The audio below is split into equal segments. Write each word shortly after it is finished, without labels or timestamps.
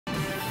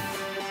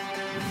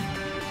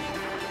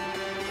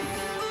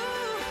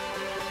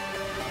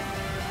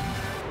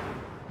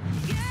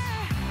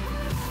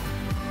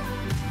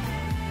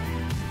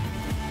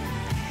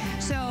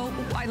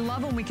I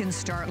love when we can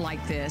start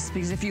like this,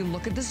 because if you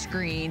look at the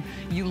screen,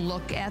 you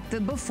look at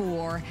the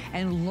before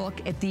and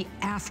look at the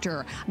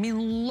after. I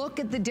mean, look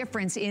at the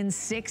difference in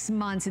 6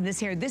 months in this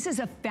hair. This is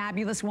a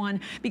fabulous one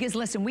because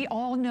listen, we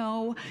all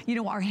know, you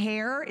know, our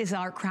hair is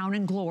our crown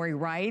and glory,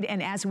 right?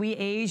 And as we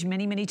age,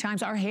 many, many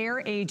times our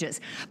hair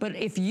ages. But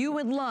if you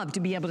would love to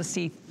be able to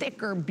see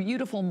thicker,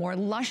 beautiful, more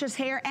luscious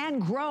hair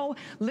and grow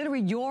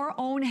literally your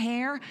own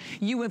hair,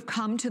 you have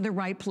come to the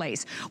right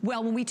place.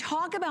 Well, when we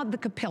talk about the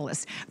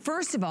Capillus,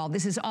 first of all,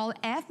 this is all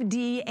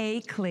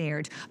FDA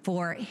cleared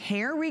for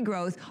hair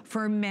regrowth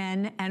for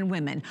men and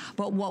women.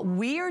 But what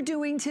we are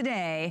doing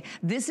today,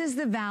 this is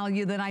the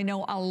value that I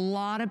know a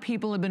lot of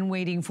people have been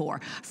waiting for.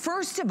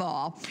 First of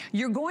all,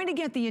 you're going to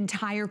get the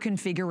entire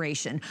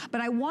configuration, but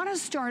I want to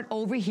start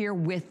over here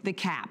with the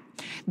cap.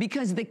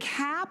 Because the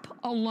cap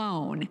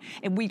alone,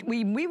 and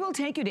we will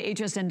take you to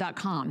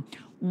hsn.com,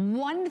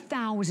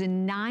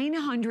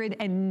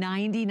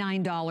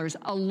 $1,999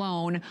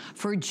 alone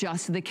for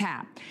just the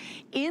cap.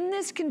 In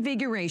this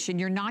configuration,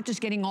 you're not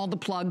just getting all the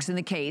plugs in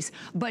the case,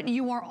 but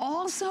you are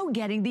also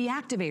getting the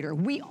activator.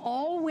 We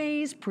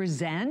always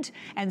present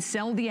and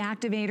sell the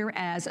activator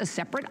as a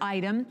separate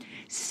item,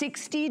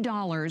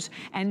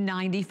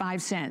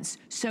 $60.95.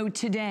 So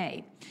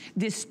today,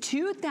 this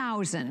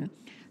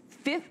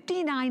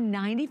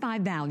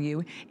 $2,059.95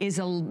 value is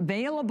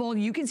available.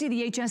 You can see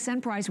the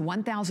HSN price,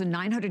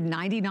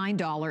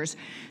 $1,999.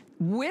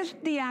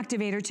 With the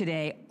activator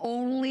today,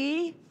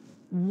 only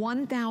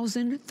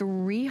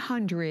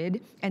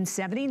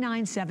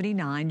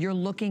 $1,379.79. You're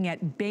looking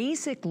at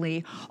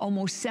basically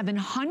almost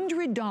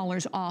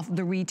 $700 off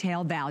the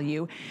retail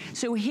value.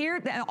 So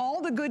here,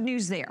 all the good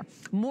news there.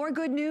 More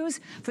good news,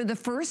 for the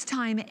first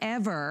time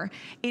ever,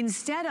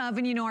 instead of,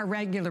 and you know our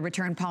regular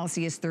return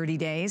policy is 30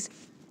 days,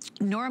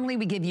 normally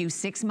we give you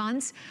 6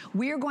 months.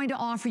 We are going to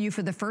offer you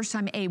for the first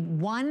time a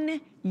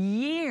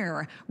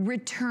 1-year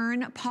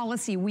return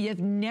policy. We have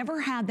never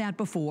had that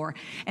before.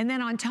 And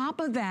then on top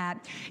of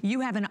that, you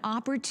have an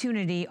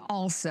opportunity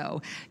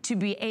also to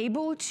be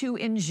able to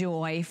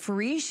enjoy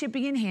free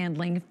shipping and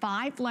handling,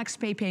 5 flex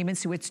pay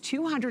payments, so it's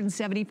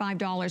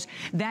 $275.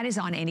 That is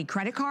on any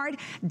credit card,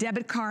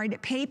 debit card,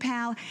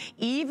 PayPal,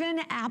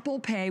 even Apple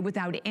Pay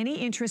without any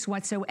interest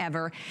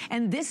whatsoever.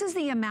 And this is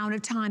the amount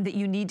of time that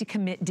you need to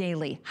commit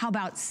daily. How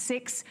about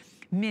 6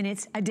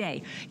 minutes a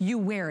day? You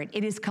wear it.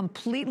 It is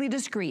completely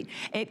discreet.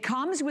 It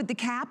comes with the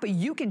cap, but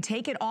you can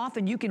take it off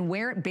and you can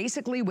wear it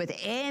basically with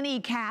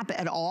any cap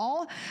at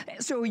all.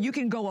 So you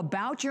can go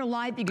about your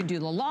life. You can do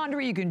the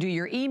laundry. You can do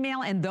your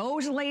email. And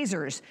those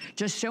lasers,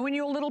 just showing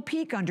you a little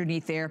peek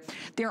underneath there,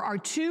 there are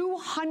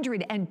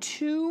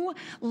 202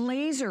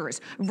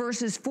 lasers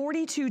versus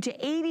 42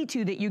 to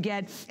 82 that you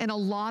get in a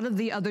lot of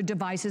the other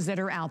devices that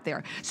are out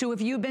there. So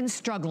if you've been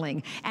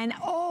struggling, and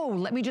oh,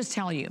 let me just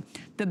tell you,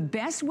 the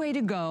best way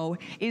to go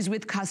is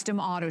with custom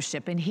auto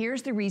ship, and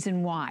here's the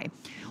reason why.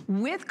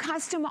 With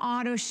custom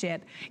auto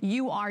ship,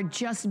 you are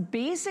just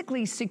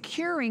basically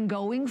securing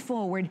going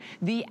forward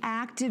the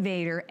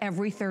activator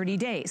every 30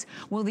 days.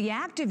 Well, the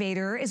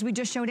activator, as we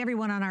just showed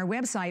everyone on our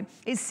website,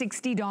 is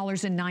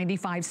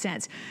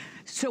 $60.95.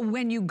 So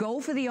when you go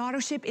for the auto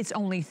ship, it's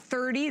only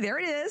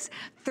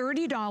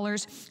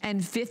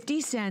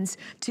 $30.50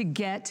 to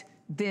get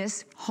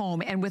this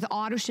home. And with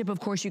auto ship, of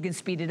course, you can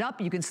speed it up,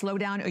 you can slow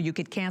down, or you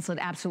could cancel it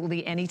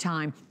absolutely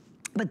anytime.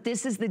 But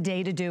this is the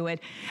day to do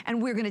it.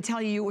 And we're gonna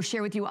tell you, we'll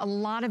share with you a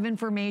lot of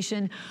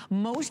information.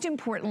 Most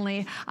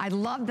importantly, I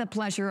love the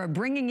pleasure of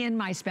bringing in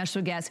my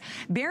special guest,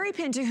 Barry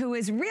Pinto, who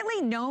is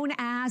really known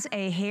as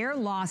a hair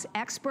loss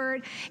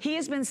expert. He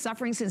has been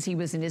suffering since he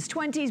was in his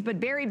 20s, but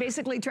Barry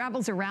basically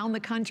travels around the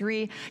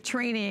country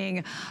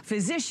training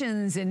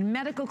physicians and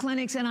medical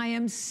clinics, and I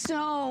am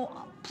so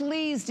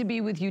pleased to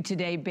be with you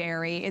today,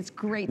 Barry. It's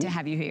great to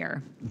have you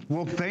here.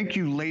 Well, thank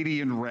you,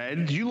 Lady in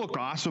Red. You look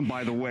awesome,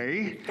 by the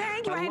way.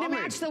 Thank you. I had to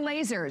match the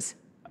lasers.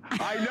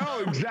 I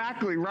know,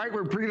 exactly, right?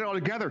 We're putting it all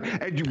together.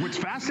 And what's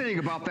fascinating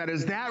about that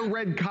is that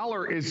red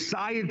color is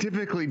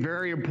scientifically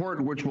very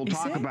important, which we'll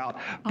talk about.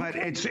 But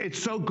it's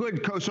so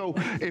good. So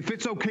if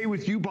it's okay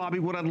with you, Bobby,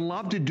 what I'd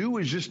love to do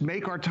is just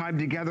make our time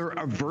together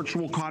a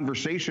virtual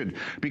conversation.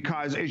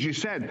 Because as you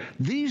said,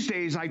 these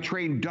days I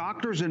train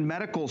doctors and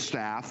medical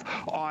staff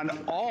on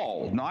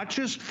all, not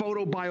just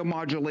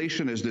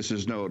photobiomodulation, as this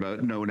is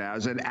known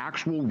as, an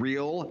actual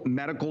real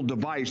medical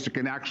device that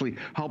can actually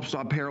help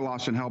stop hair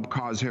loss and help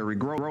cause hair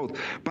regrowth.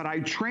 But I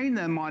train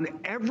them on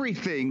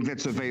everything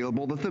that's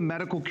available that the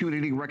medical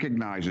community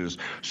recognizes.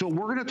 So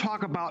we're going to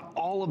talk about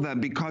all of them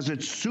because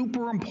it's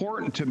super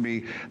important to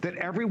me that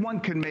everyone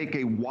can make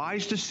a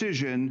wise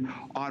decision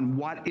on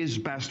what is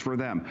best for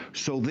them.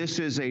 So this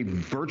is a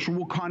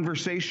virtual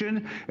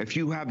conversation. If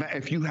you have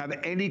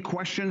any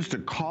questions, to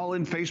call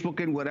in, Facebook,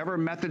 and whatever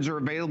methods are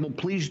available,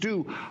 please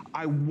do.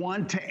 I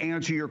want to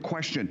answer your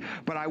question.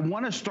 But I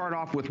want to start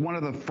off with one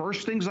of the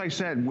first things I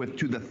said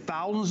to the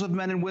thousands of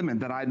men and women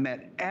that I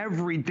met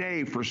every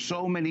day for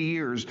so many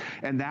years,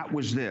 and that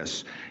was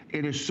this.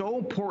 It is so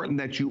important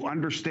that you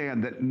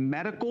understand that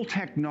medical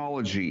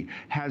technology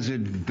has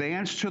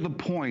advanced to the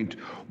point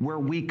where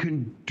we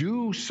can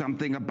do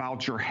something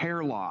about your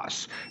hair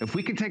loss. If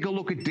we can take a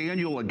look at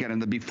Daniel again in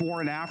the before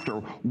and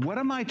after, what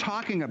am I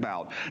talking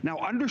about? Now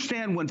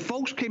understand, when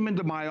folks came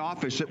into my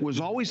office, it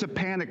was always a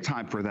panic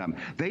time for them.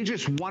 They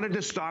just wanted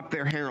to stop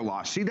their hair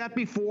loss. See that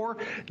before?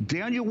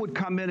 Daniel would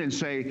come in and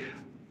say,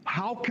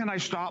 how can I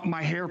stop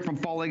my hair from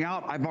falling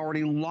out? I've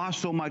already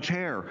lost so much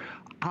hair.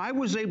 I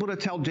was able to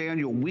tell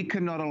Daniel, we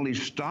can not only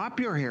stop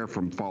your hair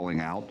from falling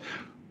out,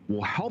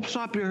 we'll help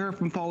stop your hair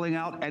from falling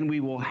out, and we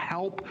will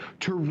help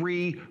to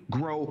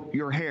regrow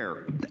your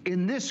hair.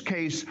 In this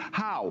case,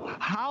 how?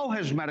 How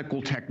has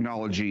medical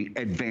technology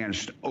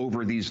advanced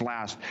over these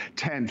last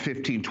 10,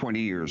 15, 20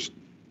 years?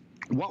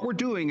 What we're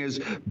doing is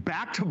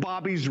back to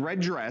Bobby's red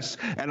dress,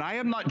 and I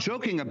am not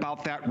joking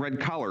about that red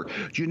color.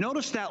 Do you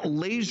notice that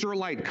laser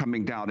light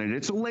coming down? And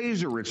it's a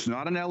laser, it's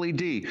not an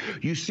LED.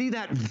 You see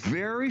that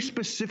very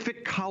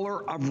specific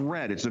color of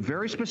red. It's a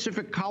very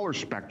specific color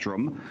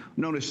spectrum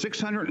known as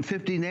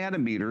 650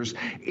 nanometers.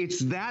 It's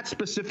that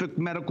specific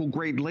medical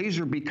grade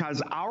laser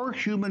because our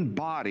human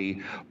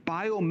body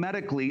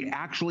biomedically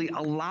actually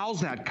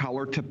allows that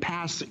color to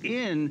pass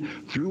in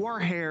through our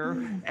hair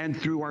and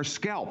through our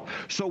scalp.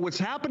 So what's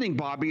happening,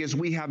 Bobby, is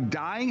we have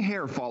dying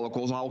hair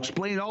follicles. I'll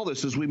explain all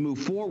this as we move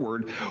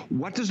forward.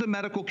 What does the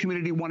medical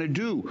community want to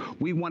do?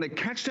 We want to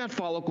catch that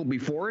follicle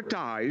before it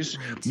dies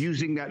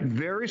using that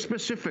very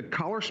specific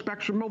color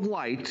spectrum of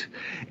light,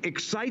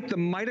 excite the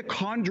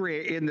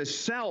mitochondria in the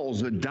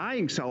cells, the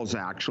dying cells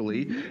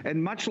actually,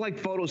 and much like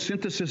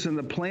photosynthesis in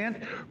the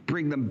plant,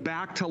 bring them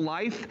back to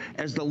life.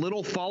 As the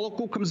little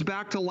follicle comes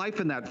back to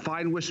life in that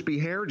fine wispy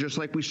hair, just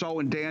like we saw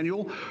in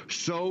Daniel,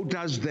 so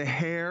does the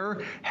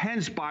hair.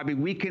 Hence, Bobby,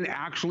 we can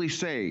actually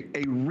say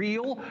a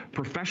real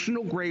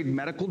professional grade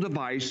medical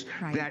device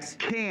that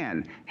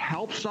can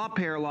help stop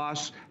hair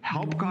loss,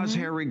 help cause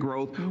hair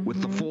regrowth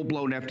with the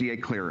full-blown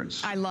FDA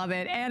clearance. I love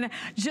it. And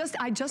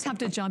I just have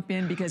to jump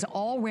in because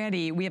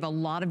already we have a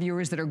lot of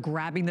viewers that are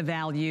grabbing the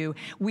value.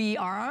 We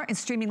are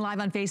streaming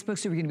live on Facebook,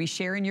 so we're going to be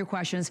sharing your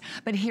questions.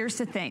 But here's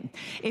the thing.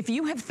 If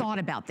you have thought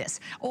about this,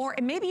 or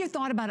maybe you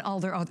thought about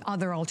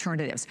other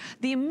alternatives,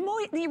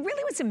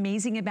 really what's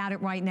amazing about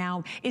it right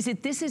now is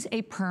that this is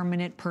a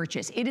permanent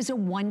purchase. It is a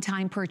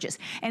one-time purchase.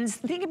 And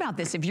think about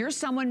this. If you're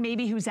someone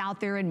maybe who's out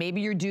there and maybe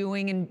you're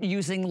doing and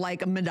using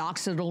like a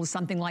minoxidil or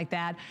something like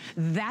that,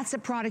 that's a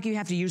product you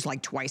have to use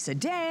like twice a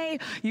day.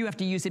 You have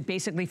to use it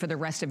basically for the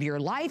rest of your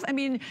life. I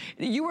mean,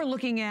 you are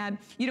looking at,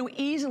 you know,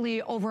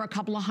 easily over a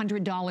couple of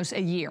 $100s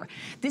a year.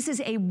 This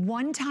is a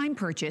one-time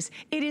purchase.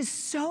 It is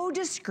so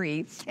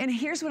discreet. And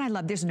here's what I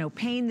love. There's no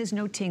pain, there's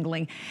no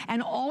tingling.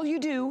 And all you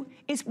do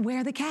is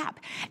wear the cap.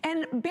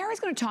 And Barry's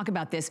going to talk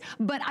about this,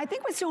 but I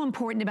think what's so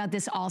important about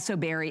this also,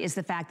 Barry, is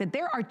the fact that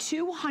there are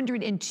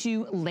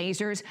 202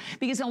 lasers,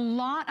 because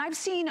I've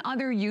seen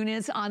other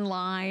units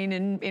online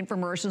and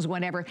infomercials,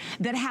 whatever,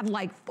 that have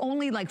like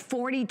only like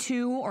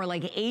 42 or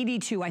like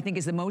 82, I think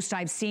is the most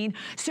I've seen.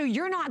 So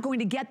you're not going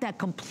to get that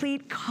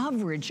complete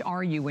coverage,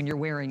 are you, when you're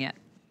wearing it?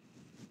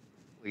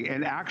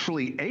 And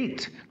actually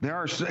 8. There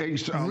are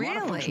a lot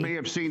of folks may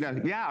have seen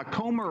that. Yeah, a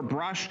comb or a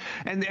brush.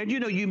 And you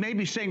know, you may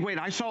be saying, wait,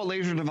 I saw a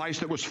laser device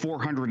that was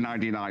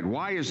 $499.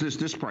 Why is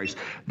this price?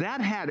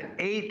 That had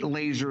 8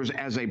 lasers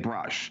as a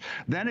brush.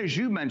 Then, as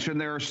you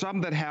mentioned, there are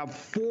some that have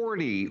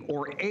 40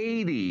 or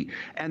 80,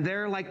 and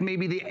they're like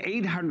maybe the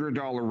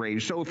 $800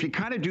 range. So if you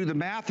kind of do the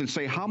math and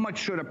say, how much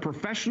should a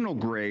professional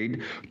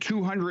grade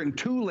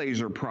 202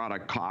 laser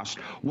product cost?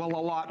 Well,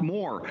 a lot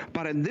more.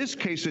 But in this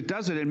case, it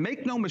doesn't. And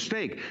make no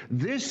mistake,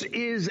 this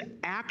is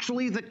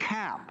actually the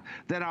cap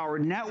that our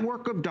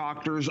network of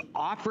doctors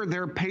offer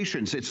their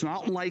patients. It's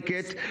not like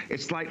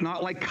it's like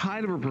not like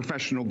kind of a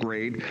professional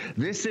grade.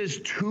 This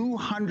is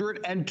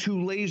 202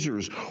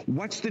 lasers.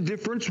 What's the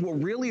difference? Well,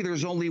 really,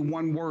 there's only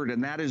one word,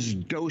 and that is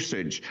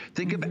dosage.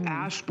 Think of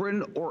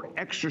aspirin or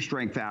extra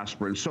strength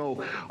aspirin.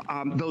 So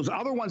those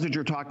other ones that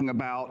you're talking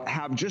about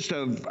have just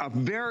a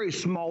very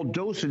small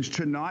dosage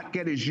to not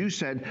get, as you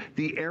said,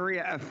 the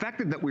area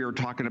affected that we were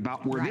talking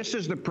about, where this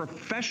is the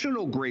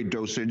professional grade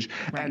dosage.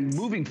 And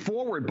moving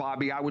forward,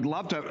 Bobby, I would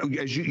love to,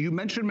 as you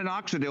mentioned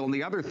minoxidil and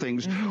the other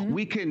things,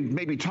 we can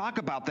maybe talk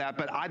about that,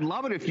 but I'd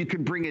love it if you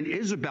could bring in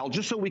Isabel,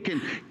 just so we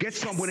can get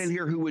someone in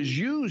here who has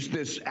used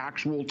this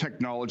actual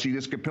technology,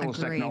 this Capillus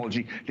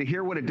technology, to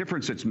hear what a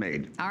difference it's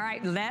made. All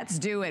right, let's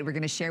do it. We're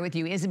going to share with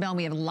you Isabel.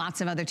 We have lots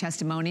of other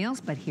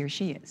testimonials, but here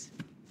she is.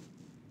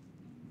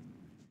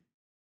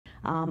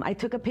 I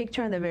took a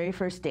picture on the very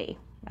first day.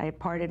 I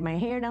parted my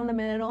hair down the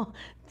middle,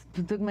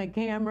 took my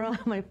camera,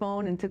 my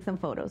phone, and took some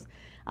photos.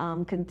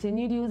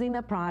 Continued using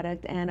the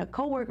product, and a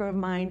coworker of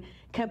mine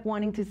kept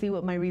wanting to see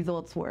what my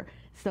results were.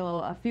 So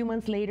a few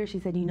months later, she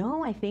said, you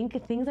know, I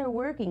think things are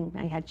working.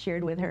 I had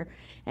shared with her,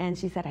 and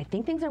she said, I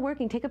think things are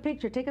working. Take a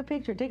picture, take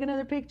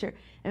another picture.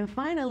 And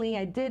finally,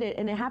 I did it,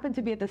 and it happened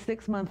to be at the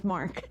 6-month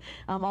mark,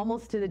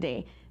 almost to the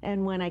day.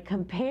 And when I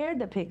compared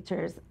the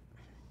pictures,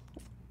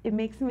 it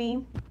makes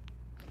me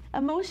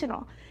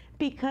emotional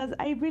because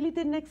I really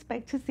didn't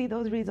expect to see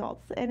those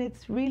results. And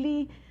it's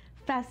really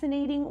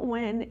fascinating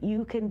when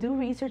you can do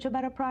research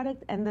about a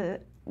product and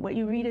what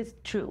you read is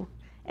true,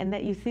 and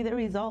that you see the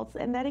results,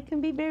 and that it can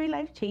be very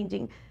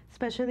life-changing,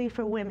 especially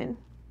for women.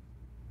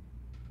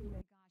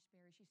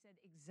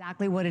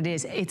 Exactly what it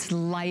is. It's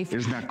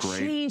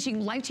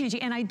life-changing,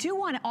 life-changing. And I do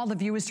want all the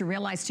viewers to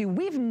realize, too,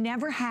 we've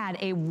never had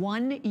a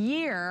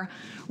 1-year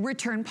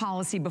return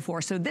policy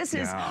before. So this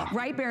is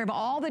right, Barry, of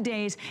all the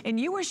days. And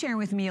you were sharing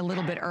with me a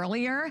little bit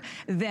earlier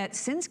that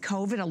since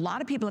COVID, a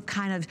lot of people have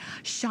kind of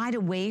shied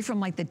away from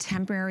like the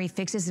temporary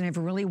fixes and have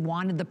really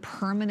wanted the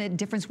permanent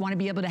difference, want to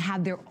be able to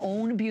have their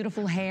own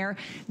beautiful hair.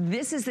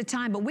 This is the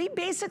time. But we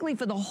basically,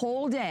 for the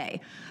whole day,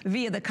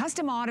 via the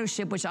custom auto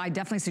ship, which I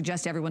definitely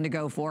suggest everyone to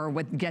go for,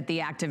 get the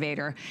activator,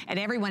 and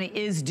everyone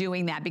is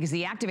doing that because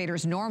the activator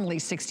is normally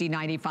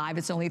 $60.95.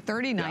 It's only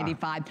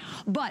 $30.95.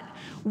 But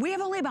we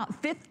have only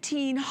about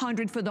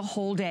 $1,500 for the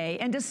whole day,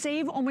 and to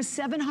save almost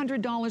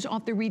 $700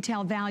 off the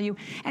retail value.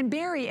 And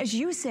Barry, as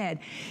you said,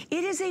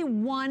 it is a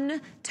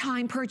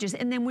one-time purchase.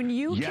 And then when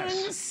you can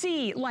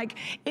see, like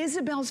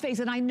Isabel's face,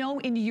 and I know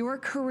in your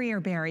career,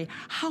 Barry,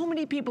 how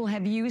many people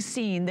have you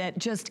seen that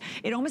just,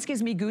 it almost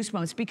gives me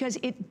goosebumps because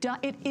it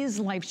is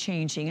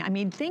life-changing. I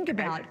mean, think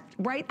about,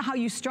 right, how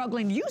you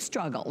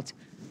struggled.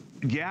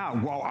 Yeah,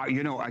 well,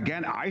 you know,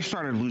 again, I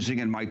started losing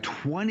in my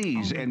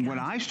 20s, and when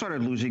I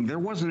started losing, there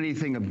wasn't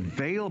anything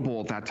available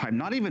at that time,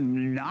 not even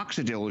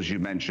minoxidil, as you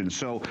mentioned.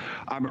 So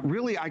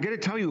really, I got to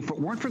tell you, if it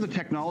weren't for the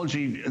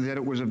technology that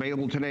it was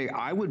available today,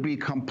 I would be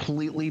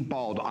completely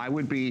bald. I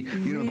would be,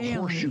 you know, the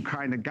horseshoe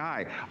kind of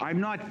guy. I'm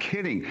not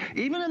kidding.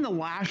 Even in the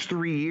last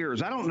 3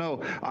 years, I don't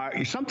know,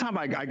 sometime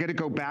I got to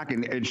go back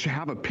and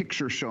have a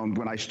picture shown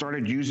when I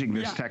started using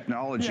this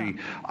technology.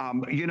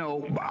 You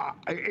know,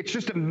 it's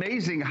just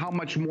amazing how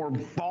much more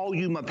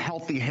volume of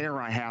healthy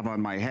hair I have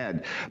on my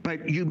head.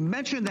 But you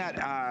mentioned that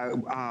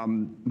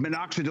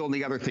minoxidil and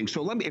the other thing.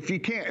 So let me,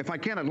 if I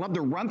can, I'd love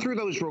to run through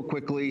those real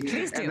quickly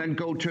and then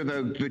go to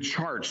the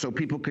chart so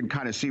people can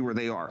kind of see where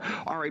they are.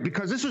 All right,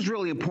 because this is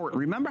really important.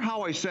 Remember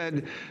how I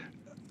said,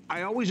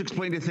 I always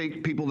explain to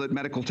people that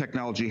medical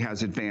technology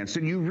has advanced,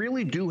 and you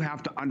really do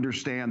have to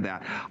understand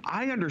that.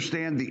 I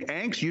understand the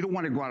angst. You don't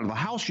want to go out of the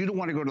house. You don't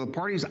want to go to the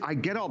parties. I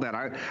get all that.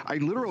 I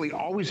literally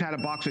always had a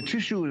box of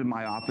tissue in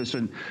my office,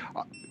 and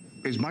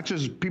as much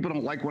as people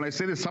don't like when I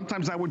say this,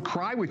 sometimes I would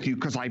cry with you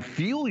because I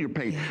feel your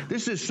pain.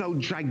 This is so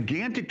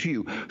gigantic to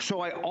you. So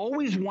I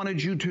always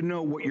wanted you to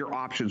know what your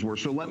options were.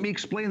 So let me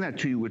explain that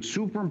to you. It's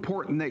super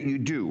important that you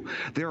do.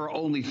 There are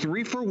only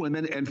 3 for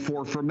women and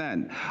 4 for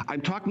men.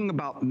 I'm talking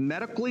about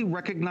medically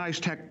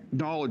recognized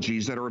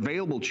technologies that are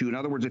available to you. In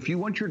other words, if you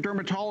went to your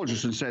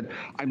dermatologist and said,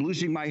 I'm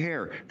losing my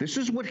hair, this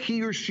is what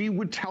he or she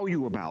would tell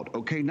you about,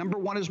 okay? Number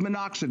 1 is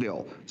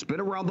minoxidil. It's been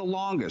around the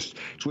longest.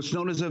 It's what's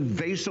known as a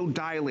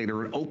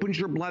vasodilator. It opens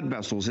your blood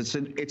vessels.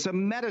 It's a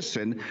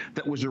medicine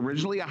that was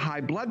originally a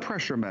high blood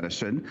pressure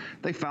medicine.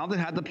 They found it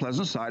had the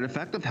pleasant side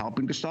effect of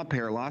helping to stop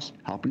hair loss,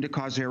 helping to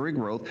cause hair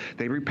regrowth.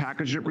 They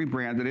repackaged it,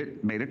 rebranded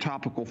it, made a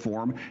topical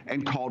form,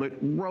 and called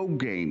it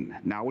Rogaine.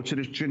 Now it's in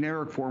its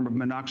generic form of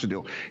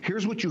minoxidil.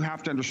 Here's what you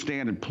have to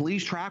understand, and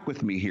please track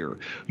with me here.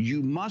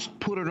 You must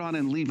put it on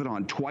and leave it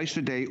on twice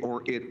a day,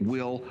 or it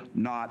will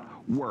not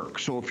work.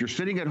 So if you're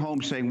sitting at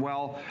home saying,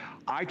 well,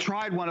 I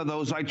tried one of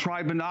those, I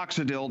tried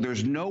minoxidil,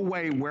 there's no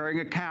way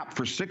wearing a cap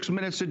for 6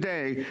 minutes a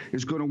day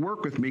is going to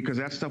work with me because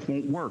that stuff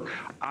won't work.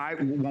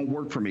 It won't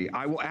work for me.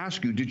 I will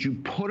ask you, did you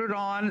put it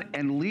on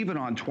and leave it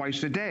on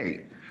twice a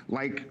day?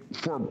 Like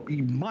for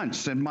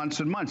months and months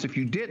and months. If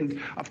you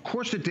didn't, of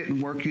course it didn't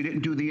work. You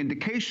didn't do the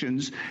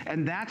indications.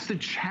 And that's the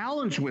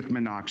challenge with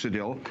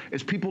minoxidil,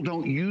 is people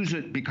don't use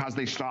it because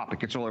they stop. It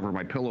gets all over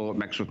my pillow. It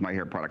mixes with my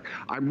hair product.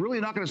 I'm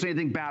really not going to say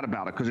anything bad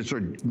about it because it's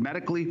a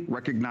medically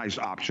recognized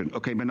option.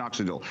 Okay,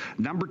 minoxidil.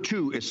 Number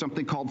 2 is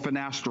something called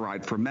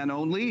finasteride for men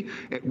only.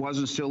 It was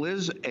and still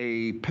is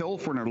a pill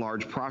for an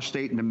enlarged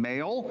prostate in a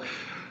male.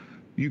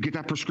 You get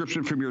that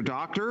prescription from your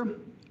doctor.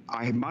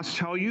 I must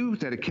tell you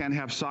that it can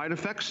have side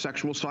effects,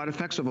 sexual side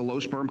effects of a low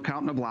sperm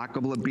count and a lack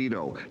of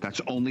libido.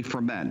 That's only for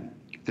men.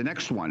 The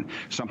next one,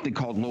 something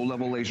called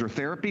low-level laser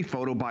therapy,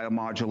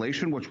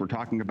 photobiomodulation, which we're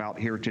talking about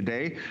here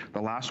today.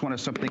 The last one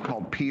is something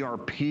called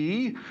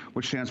PRP,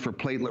 which stands for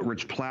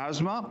platelet-rich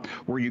plasma,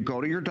 where you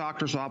go to your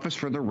doctor's office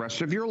for the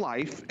rest of your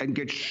life and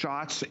get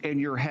shots in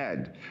your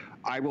head.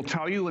 I will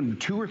tell you, in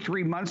 2 or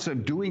 3 months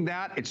of doing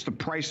that, it's the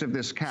price of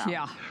this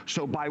cap.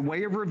 So by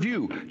way of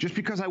review, just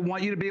because I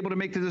want you to be able to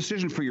make the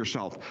decision for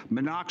yourself,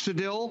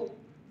 minoxidil,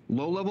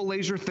 low-level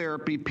laser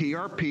therapy,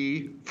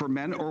 PRP, for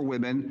men or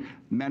women.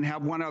 Men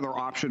have one other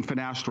option,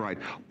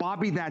 finasteride.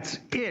 Bobby, that's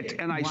it.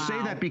 And I say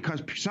that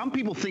because some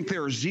people think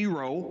there are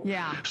 0.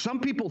 Some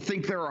people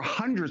think there are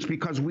hundreds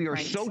because we are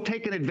so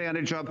taken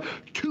advantage of.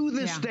 To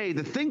this day,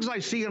 the things I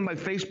see on my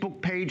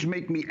Facebook page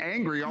make me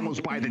angry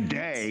almost by the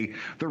day.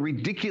 The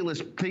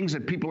ridiculous things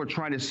that people are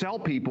trying to sell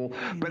people.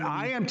 But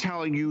I am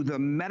telling you, the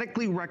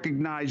medically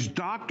recognized,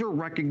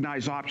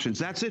 doctor-recognized options.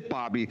 That's it,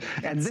 Bobby.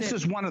 And this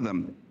is one of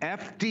them.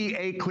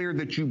 FDA cleared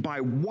that you buy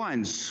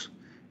once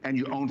and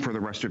you own for the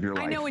rest of your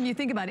life. I know when you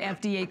think about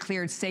FDA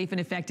cleared, safe,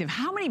 and effective,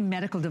 how many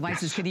medical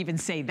devices could even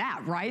say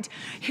that, right?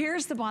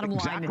 Here's the bottom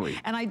line.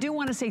 And I do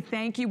want to say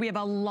thank you. We have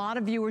a lot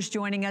of viewers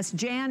joining us.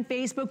 Jan,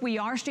 Facebook, we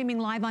are streaming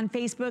live on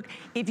Facebook.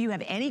 If you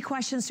have any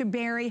questions for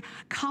Barry,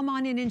 come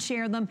on in and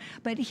share them.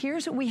 But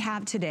here's what we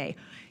have today.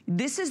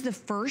 This is the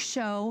first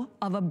show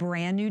of a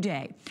brand new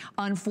day.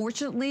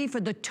 Unfortunately, for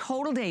the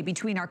total day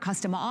between our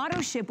custom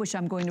auto ship, which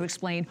I'm going to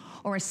explain,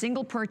 or a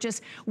single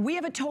purchase, we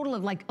have a total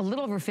of like a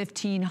little over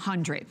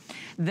 1,500.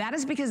 That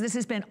is because this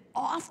has been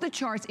off the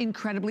charts,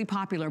 incredibly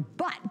popular.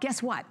 But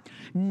guess what?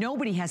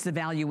 Nobody has the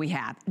value we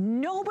have.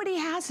 Nobody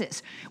has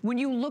this. When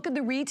you look at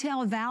the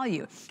retail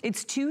value,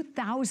 it's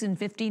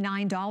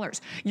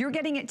 $2,059. You're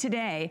getting it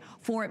today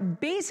for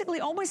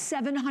basically almost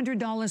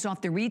 $700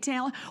 off the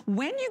retail.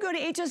 When you go to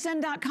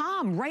hsn.com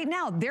right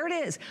now, there it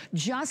is.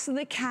 Just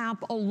the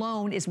cap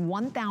alone is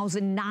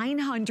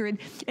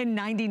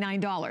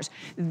 $1,999.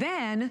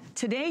 Then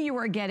today you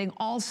are getting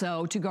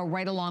also, to go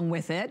right along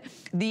with it,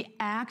 the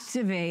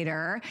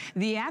activator.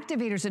 The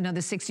activator is another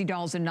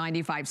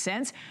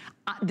 $60.95.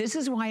 This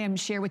is why I'm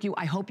sharing with you,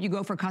 I hope you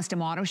go for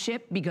custom auto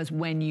ship, because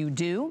when you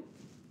do,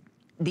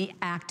 the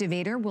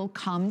activator will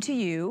come to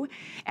you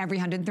every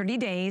 130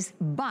 days,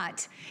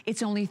 but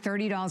it's only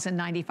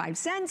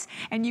 $30.95,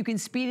 and you can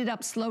speed it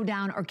up, slow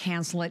down, or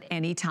cancel it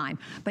anytime.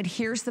 But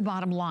here's the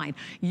bottom line.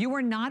 You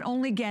are not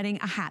only getting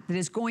a hat that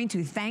is going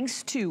to,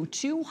 thanks to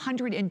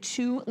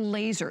 202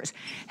 lasers,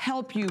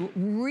 help you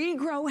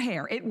regrow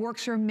hair. It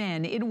works for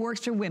men. It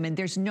works for women.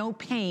 There's no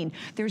pain.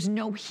 There's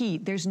no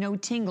heat. There's no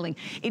tingling.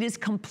 It is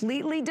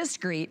completely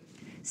discreet.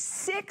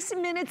 6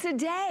 minutes a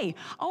day.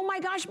 Oh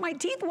my gosh, my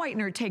teeth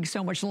whitener takes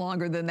so much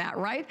longer than that,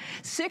 right?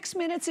 6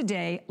 minutes a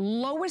day,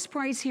 lowest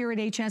price here at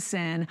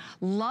HSN.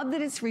 Love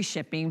that it's free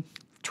shipping.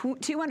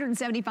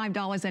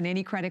 $275 on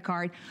any credit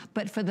card,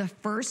 but for the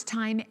first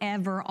time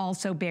ever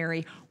also,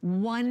 Barry,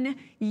 1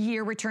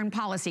 year return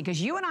policy.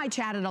 Because you and I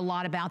chatted a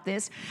lot about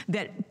this,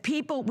 that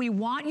people, we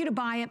want you to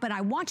buy it, but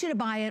I want you to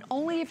buy it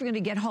only if you're gonna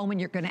get home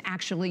and you're gonna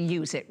actually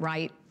use it,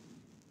 right?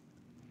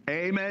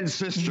 Amen,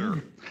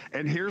 sister.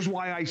 And here's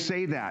why I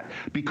say that.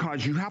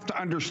 Because you have to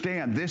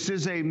understand, this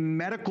is a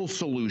medical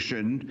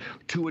solution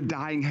to a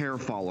dying hair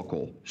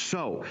follicle.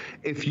 So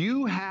if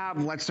you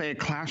have, let's say, a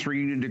class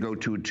reunion to go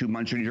to in 2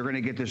 months and you're going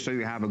to get this so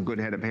you have a good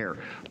head of hair,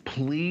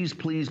 please,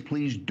 please,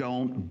 please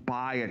don't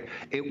buy it.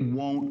 It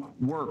won't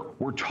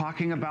work. We're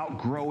talking about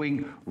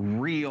growing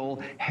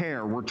real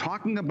hair. We're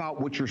talking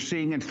about what you're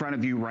seeing in front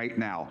of you right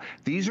now.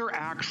 These are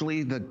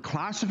actually the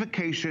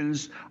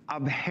classifications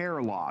of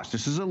hair loss.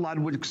 This is a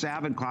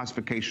Ludwig-Savin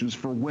classifications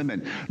for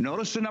women.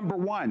 Notice the number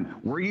 1,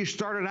 where you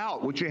started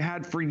out, what you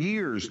had for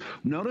years.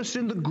 Notice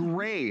in the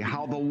gray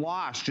how the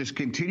loss just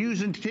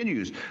continues and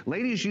continues.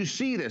 Ladies, you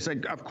see this.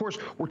 Of course,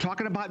 we're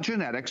talking about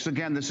genetics.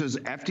 Again, this is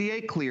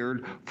FDA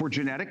cleared for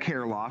genetic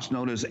hair loss,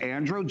 known as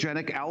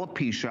androgenic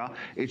alopecia.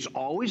 It's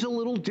always a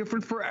little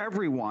different for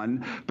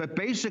everyone, but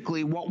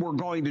basically what we're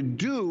going to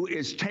do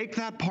is take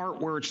that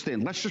part where it's thin.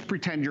 Let's just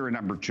pretend you're a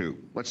number 2.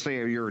 Let's say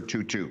you're a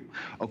 2-2,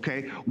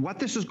 okay? What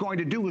this is going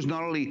to do is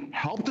not only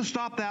help to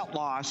stop that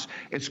loss,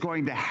 it's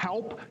going to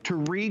help to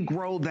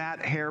regrow that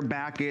hair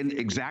back in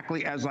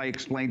exactly as I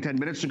explained 10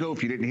 minutes ago.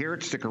 If you didn't hear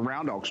it, stick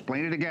around. I'll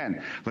explain it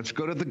again. Let's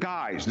go to the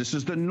guys. This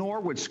is the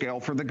Norwood scale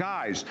for the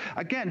guys.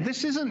 Again,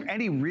 this isn't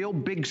any real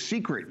big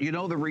secret. You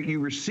know, you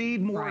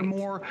recede more and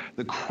more.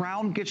 The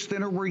crown gets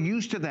thinner. We're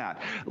used to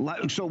that.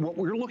 So what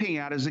we're looking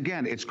at is,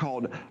 again, it's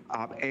called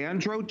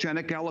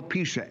androgenic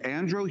alopecia,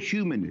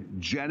 androhuman,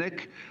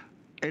 genic,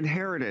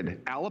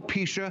 inherited,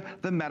 alopecia,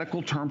 the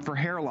medical term for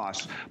hair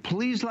loss.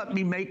 Please let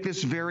me make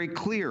this very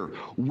clear.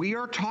 We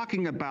are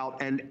talking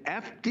about an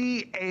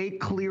FDA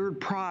cleared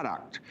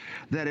product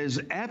that is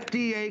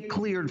FDA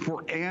cleared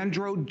for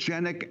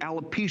androgenic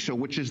alopecia,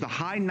 which is the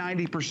high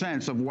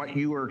 90% of what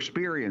you are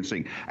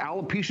experiencing.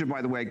 Alopecia,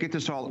 by the way, I get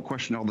this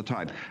question all the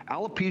time.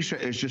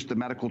 Alopecia is just the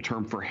medical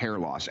term for hair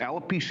loss.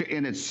 Alopecia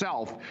in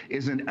itself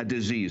isn't a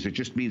disease. It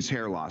just means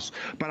hair loss.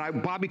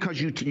 But Bob, because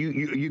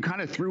you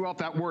kind of threw out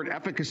that word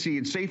efficacy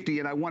and safety,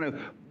 and I want to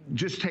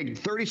just take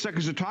 30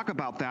 seconds to talk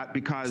about that,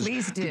 because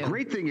the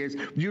great thing is,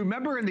 you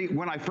remember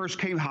when I first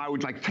came, how I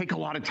would like take a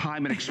lot of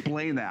time and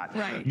explain that.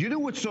 Right. You know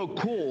what's so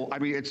cool? I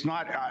mean, it's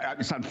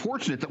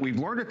unfortunate that we've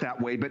learned it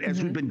that way, but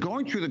as we've been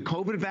going through the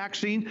COVID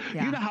vaccine,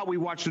 you know how we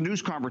watch the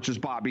news conferences,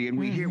 Bobby, and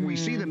we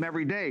see them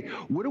every day.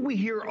 What do we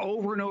hear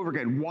over and over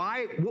again?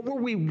 What were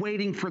we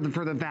waiting for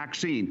the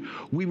vaccine?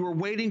 We were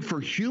waiting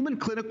for human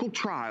clinical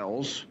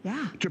trials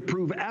to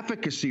prove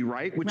efficacy,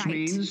 right? Which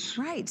means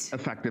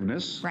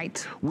effectiveness.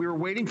 Right. We were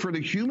waiting for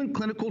the human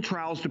clinical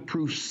trials to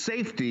prove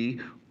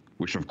safety,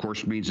 which of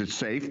course means it's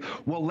safe.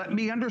 Well, let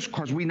me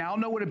underscore, because we now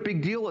know what a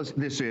big deal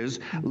this is.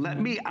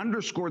 Let me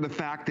underscore the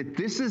fact that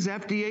this is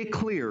FDA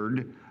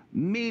cleared,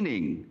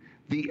 meaning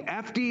The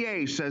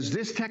FDA says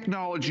this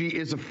technology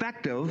is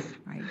effective.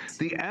 Right.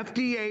 The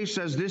FDA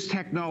says this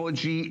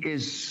technology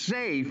is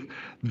safe.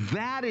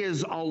 That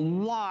is a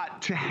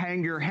lot to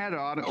hang your head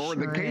on, or in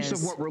the case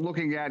of what we're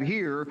looking at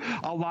here,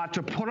 a lot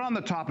to put on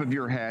the top of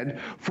your head.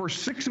 For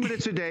 6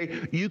 minutes a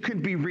day, you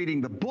can be reading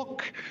the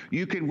book.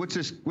 You can, what's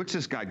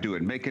this guy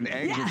doing? Making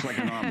eggs? It's like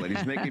an omelet.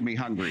 He's making me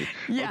hungry.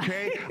 Yeah.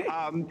 Okay?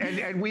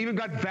 And we even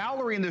got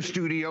Valerie in the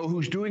studio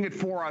who's doing it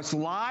for us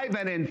live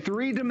and in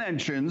 3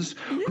 dimensions,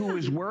 who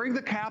is wearing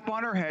the cap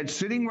on her head,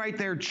 sitting right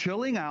there,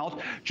 chilling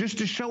out, just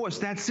to show us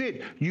that's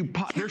it. You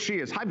pop, there she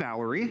is. Hi,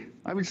 Valerie.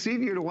 I haven't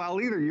seen you in a while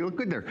either. You look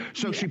good there.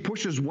 So she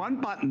pushes one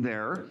button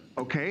there,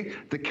 okay?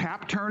 The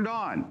cap turned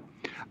on.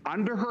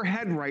 Under her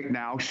head right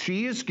now,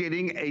 she is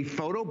getting a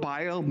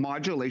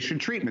photobiomodulation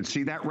treatment.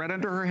 See that red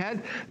under her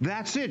head?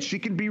 That's it. She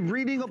can be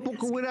reading a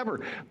book or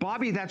whatever.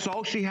 Bobby, that's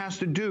all she has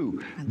to do.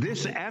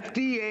 This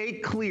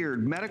FDA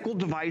cleared medical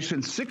device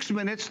in 6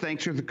 minutes,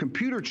 thanks to the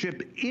computer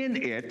chip in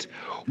it,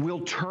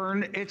 will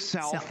turn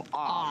itself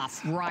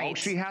off. Right. All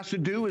she has to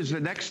do is the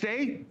next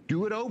day,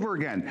 do it over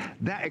again.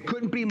 That, it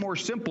couldn't be more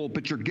simple,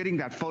 but you're getting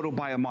that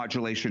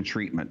photobiomodulation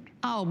treatment.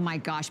 Oh my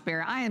gosh,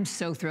 Barry, I am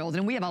so thrilled.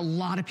 And we have a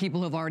lot of people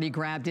who have already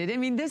grabbed it. I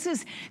mean, this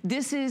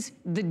is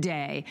the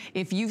day.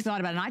 If you've thought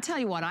about it, and I tell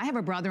you what, I have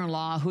a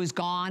brother-in-law who's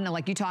gone,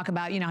 like you talk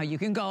about, you know, how you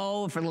can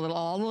go for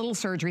all the little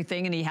surgery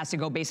thing, and he has to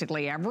go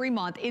basically every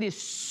month. It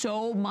is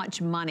so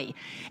much money.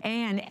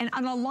 And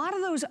a lot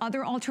of those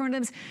other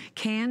alternatives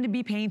can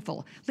be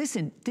painful.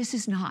 Listen, this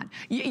is not.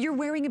 You're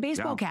wearing a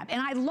baseball cap.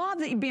 And I love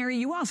that, Barry,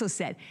 you also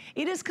said,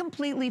 it is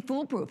completely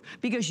foolproof,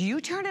 because you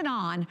turn it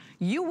on,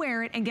 you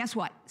wear it, and guess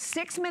what?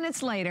 6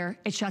 minutes later,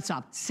 it shuts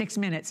off. 6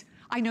 minutes.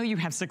 I know you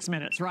have 6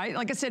 minutes, right?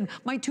 Like I said,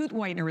 my tooth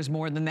whitener is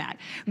more than that.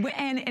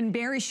 And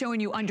Barry's showing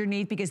you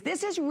underneath, because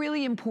this is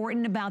really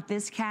important about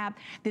this cap,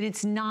 that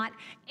it's not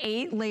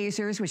 8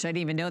 lasers, which I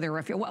didn't even know there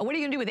were. What are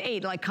you gonna do with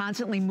 8? Like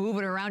constantly move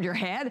it around your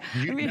head?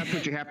 I mean, that's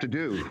what you have to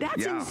do.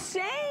 That's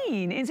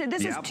insane. And so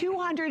this is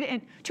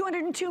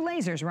 202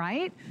 lasers,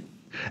 right?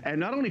 And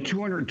not only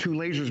 202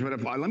 lasers,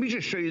 but let me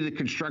just show you the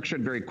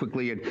construction very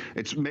quickly. And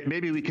it's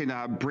maybe we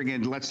can bring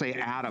in, let's say,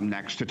 Adam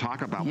next to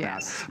talk about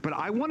that. But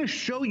I want to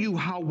show you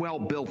how well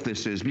built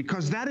this is,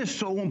 because that is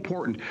so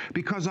important.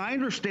 Because I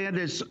understand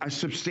it's a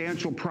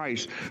substantial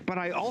price, but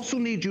I also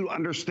need you to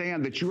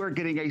understand that you are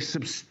getting a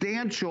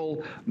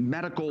substantial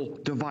medical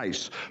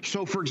device.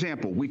 So, for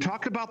example, we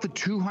talked about the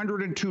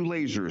 202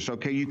 lasers.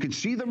 Okay, you can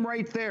see them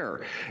right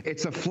there.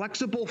 It's a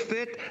flexible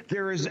fit.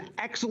 There is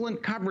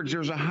excellent coverage.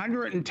 There's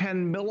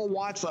 110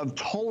 milliwatts of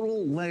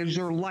total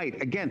laser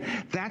light. Again,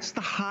 that's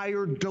the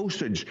higher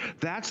dosage.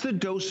 That's the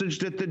dosage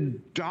that the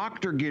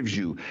doctor gives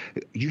you.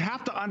 You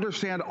have to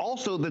understand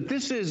also that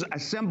this is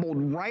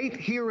assembled right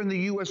here in the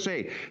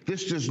USA.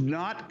 This does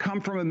not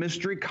come from a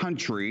mystery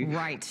country.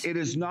 Right. It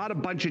is not a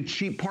bunch of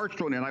cheap parts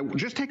thrown in.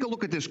 Just take a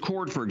look at this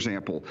cord, for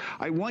example.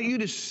 I want you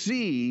to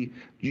see,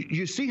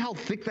 you see how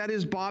thick that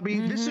is,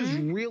 Bobby? This is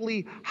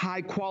really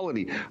high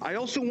quality. I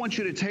also want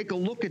you to take a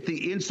look at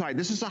the inside.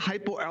 This is a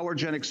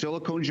hypoallergenic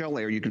silicone gel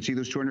layer. You can see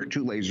those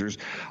 202 lasers.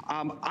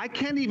 I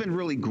can't even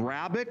really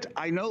grab it.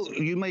 I know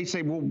you may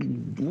say, well,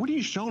 what are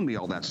you showing me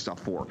all that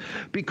stuff for?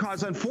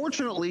 Because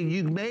unfortunately,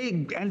 you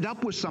may end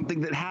up with something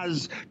that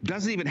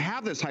doesn't even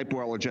have this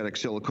hypoallergenic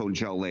silicone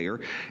gel layer.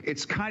 It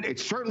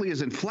certainly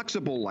isn't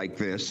flexible like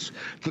this.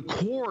 The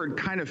cord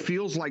kind of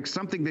feels like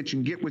something that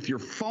you get with your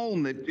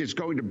phone that is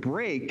going to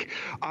break.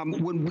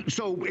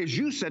 So as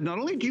you said, not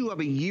only do you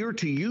have a year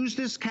to use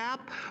this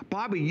cap,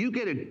 Bobby, you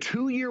get a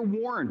 2-year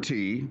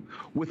warranty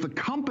with the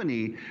company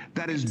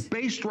that is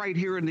based right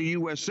here in the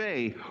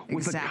USA,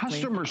 with a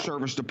customer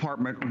service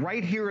department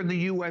right here in the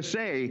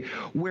USA,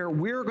 where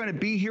we're going to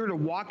be here to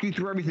walk you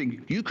through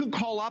everything. You can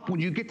call up when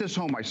you get this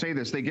home. I say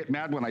this, they get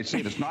mad when I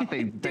say this. Not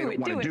they don't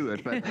want to do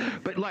it,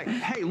 but like,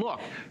 hey,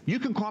 look, you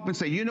can call up and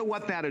say, you know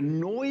what, that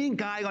annoying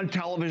guy on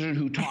television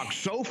who talks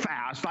so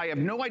fast, I have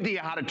no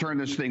idea how to turn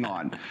this thing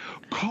on.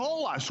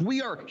 Call us.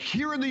 We are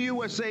here in the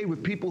USA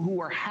with people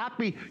who are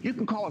happy. You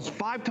can call us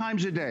 5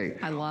 times a day.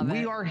 I love it.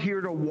 We are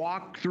here to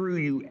walk through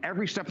you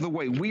every step of the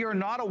way. We are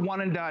not a one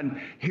and done.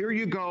 Here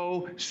you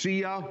go.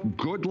 See ya.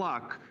 Good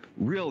luck.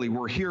 Really,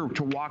 we're here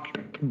to walk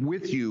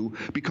with you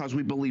because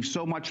we believe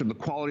so much in the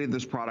quality of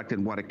this product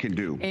and what it can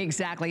do.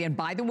 Exactly. And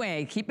by the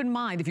way, keep in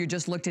mind, if you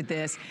just looked at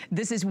this,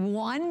 this is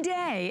one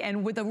day,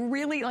 and with a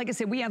really, like I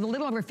said, we have a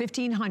little over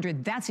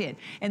 1,500. That's it.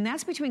 And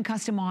that's between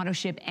custom auto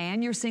ship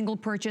and your single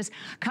purchase.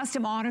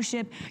 Custom auto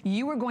ship,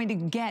 you are going to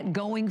get,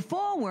 going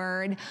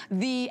forward,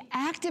 the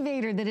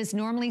activator that is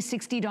normally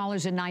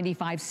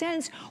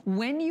 $60.95.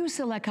 When you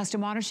select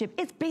custom auto ship,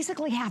 it's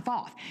basically half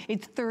off.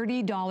 It's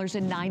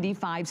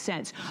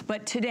 $30.95.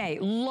 But today,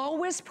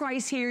 lowest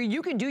price here.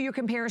 You can do your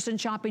comparison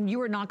shopping.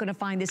 You are not going to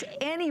find this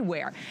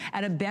anywhere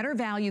at a better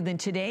value than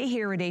today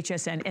here at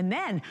HSN. And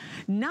then,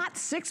 not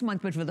 6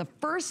 months, but for the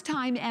first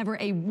time ever,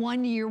 a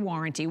 1-year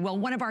warranty. Well,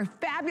 one of our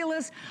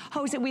fabulous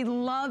hosts that we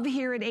love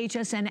here at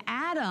HSN,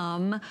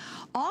 Adam,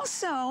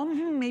 also,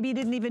 maybe you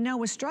didn't even know,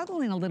 was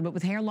struggling a little bit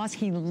with hair loss.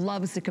 He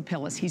loves the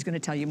Capillus. He's going to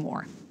tell you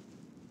more.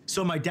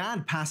 So my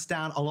dad passed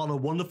down a lot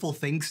of wonderful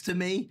things to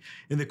me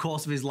in the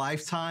course of his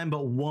lifetime,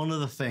 but one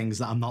of the things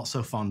that I'm not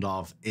so fond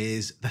of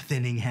is the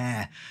thinning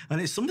hair. And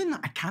it's something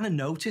that I kind of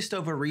noticed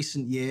over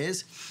recent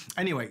years.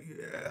 Anyway,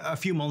 a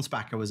few months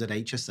back, I was at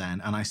HSN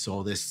and I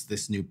saw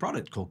this new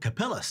product called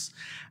Capillus.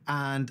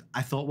 And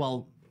I thought,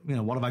 well, you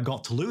know, what have I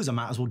got to lose? I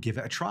might as well give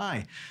it a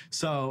try.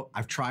 So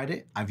I've tried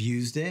it, I've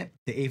used it.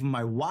 Even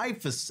my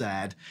wife has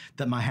said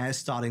that my hair's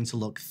starting to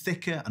look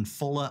thicker and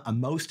fuller,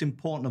 and most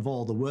important of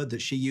all, the word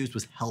that she used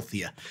was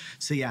healthier.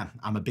 So yeah,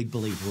 I'm a big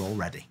believer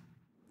already.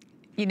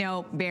 You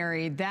know,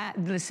 Barry,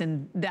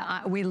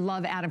 we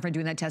love Adam for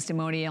doing that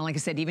testimonial. Like I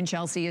said, even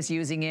Chelsea is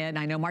using it.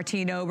 I know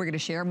Martino, we're going to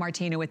share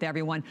Martino with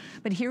everyone.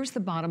 But here's the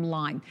bottom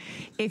line.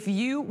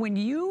 When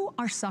you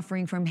are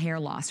suffering from hair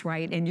loss,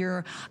 right, and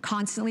you're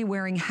constantly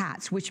wearing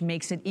hats, which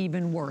makes it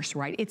even worse,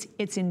 right?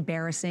 It's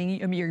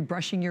embarrassing. I mean, you're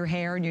brushing your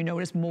hair and you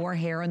notice more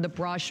hair in the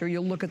brush, or you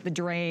look at the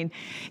drain.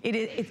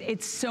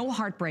 It's so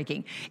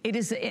heartbreaking. It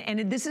is,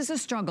 and this is a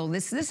struggle.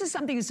 This is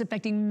something that's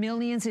affecting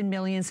millions and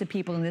millions of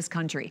people in this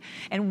country.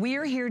 And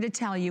we're here to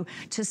tell you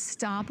to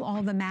stop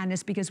all the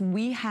madness, because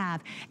we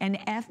have an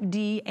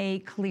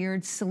FDA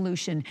cleared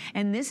solution.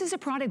 And this is a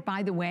product,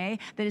 by the way,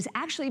 that has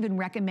actually been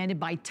recommended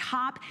by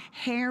top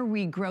hair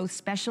regrowth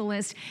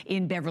specialists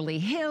in Beverly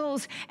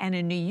Hills and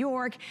in New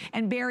York.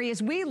 And Barry,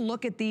 as we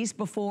look at these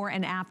before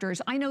and afters,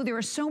 I know there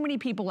are so many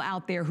people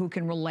out there who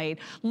can relate.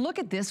 Look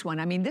at this one.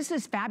 I mean, this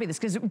is fabulous,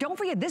 because don't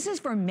forget, this is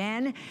for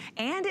men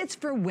and it's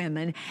for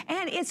women,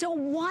 and it's a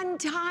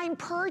one-time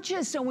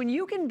purchase. So when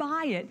you can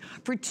buy it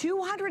for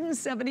 $275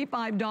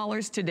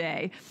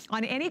 today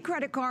on any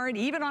credit card,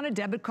 even on a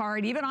debit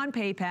card, even on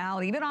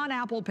PayPal, even on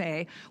Apple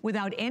Pay,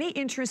 without any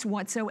interest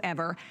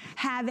whatsoever,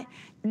 have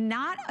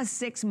not a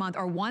 6-month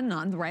or 1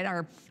 month, right?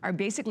 Our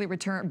basic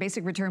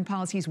return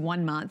policy is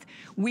 1 month.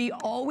 We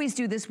always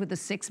do this with a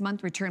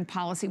 6-month return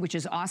policy, which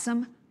is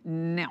awesome.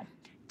 No,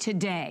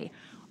 today,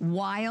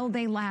 while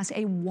they last,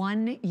 a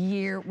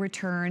 1-year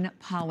return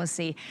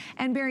policy.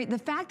 And Barry, the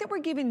fact that we're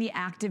giving the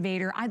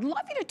activator, I'd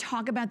love you to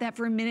talk about that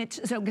for a minute.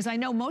 So, because I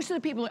know most of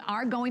the people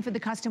are going for the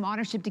custom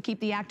ownership to keep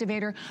the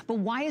activator, but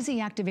why is the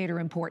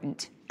activator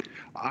important?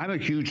 I'm a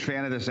huge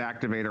fan of this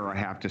activator, I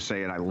have to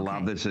say, and I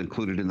love that it's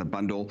included in the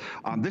bundle.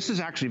 This is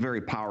actually very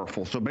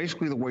powerful. So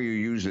basically the way you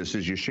use this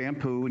is you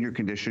shampoo and you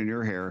condition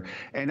your hair,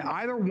 and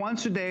either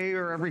once a day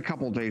or every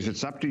couple of days,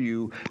 it's up to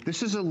you.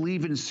 This is a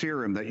leave-in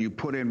serum that you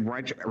put in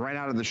right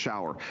out of the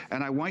shower.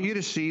 And I want you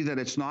to see that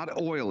it's not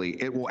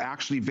oily. It will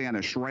actually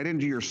vanish right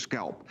into your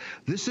scalp.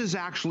 This is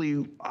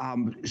actually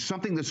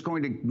something that's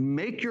going to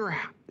make your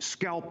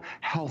scalp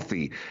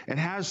healthy. It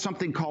has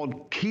something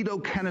called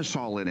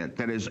ketokenosol in it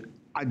that is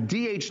a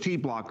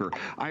DHT blocker.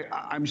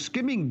 I'm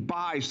skimming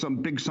by some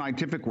big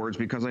scientific words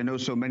because I know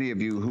so many of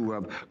you who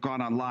have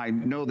gone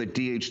online know that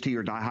DHT,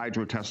 or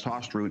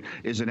dihydrotestosterone,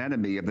 is an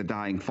enemy of the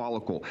dying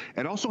follicle.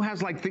 It also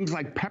has things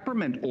like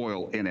peppermint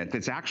oil in it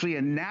that's actually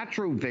a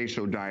natural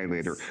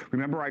vasodilator.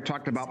 Remember I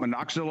talked about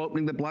minoxidil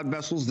opening the blood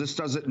vessels? This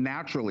does it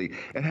naturally.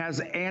 It has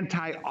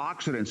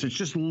antioxidants. It's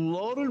just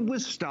loaded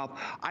with stuff.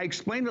 I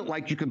explained it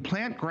like you can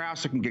plant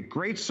grass, it can get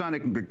great sun, it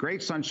can get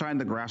great sunshine,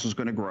 the grass is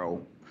going to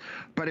grow.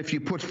 But if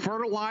you put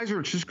fertilizer,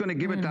 it's just going to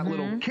give it that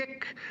little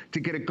kick to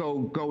get it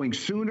going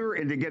sooner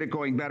and to get it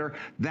going better.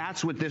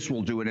 That's what this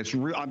will do. And it's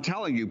I'm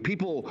telling you,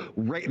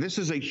 this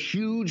is a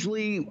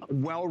hugely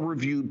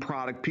well-reviewed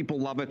product. People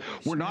love it.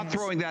 We're not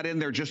throwing that in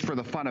there just for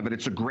the fun of it.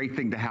 It's a great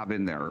thing to have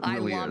in there. It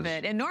really I love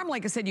it. And normally,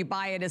 like I said, you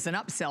buy it as an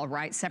upsell,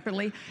 right?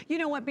 Separately. You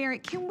know what, Barry?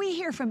 Can we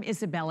hear from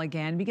Isabel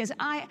again? Because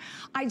I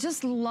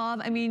just love,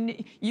 I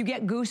mean, you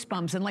get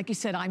goosebumps. And like you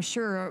said, I'm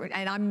sure,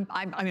 and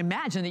I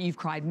imagine that you've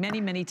cried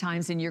many, many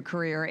times in your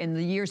career, in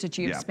the years that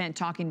you have spent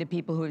talking to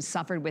people who have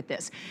suffered with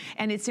this.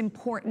 And it's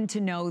important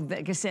to know that,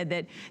 like I said,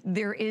 that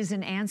there is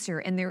an answer,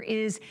 and there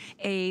is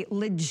a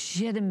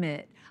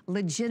legitimate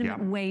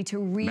way to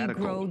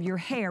regrow your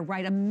hair,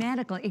 right? A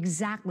medical,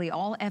 exactly,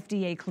 all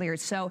FDA cleared.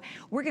 So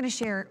we're going to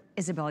share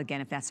Isabel again,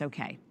 if that's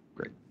okay.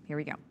 Great. Here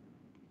we go.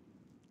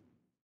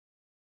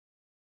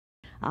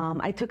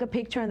 I took a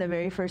picture on the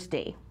very first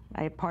day.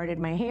 I parted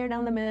my hair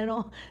down the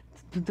middle,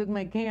 took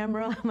my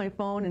camera, my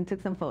phone, and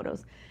took some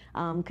photos.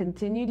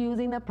 Continued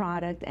using the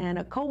product, and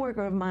a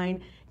coworker of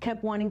mine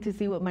kept wanting to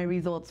see what my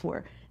results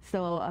were.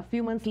 So a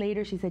few months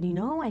later, she said, you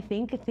know, I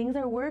think things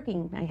are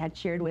working. I had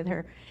shared with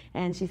her,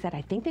 and she said,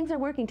 I think things are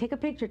working. Take a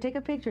picture, take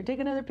a picture, take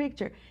another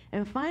picture.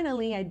 And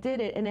finally, I did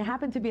it, and it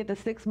happened to be at the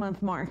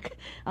 6-month mark,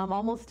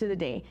 almost to the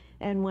day.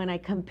 And when I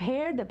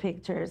compared the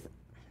pictures,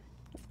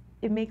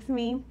 it makes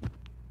me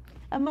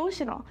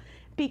emotional,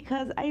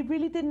 because I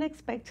really didn't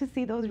expect to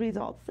see those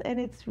results. And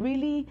it's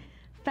really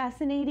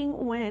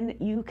fascinating when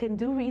you can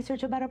do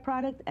research about a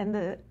product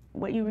and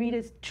what you read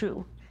is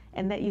true,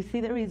 and that you see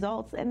the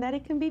results, and that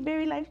it can be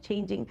very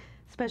life-changing,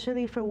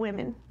 especially for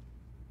women.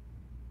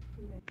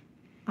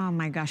 Oh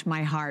my gosh,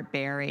 my heart,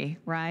 Barry,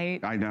 right?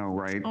 I know,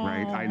 right,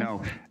 I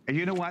know. And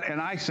you know what?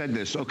 And I said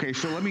this, okay,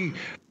 so let me,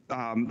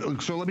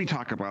 So let me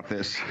talk about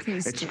this.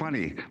 Please it's do.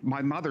 funny.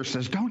 My mother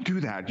says, don't do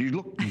that. You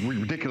look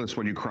ridiculous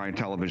when you cry on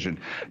television.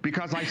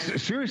 Because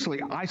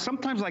seriously,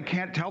 sometimes I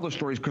can't tell the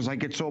stories because I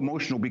get so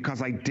emotional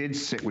because I did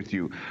sit with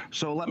you.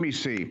 So let me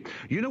see.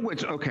 You know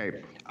what's,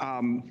 okay.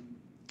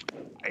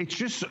 It's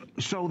just,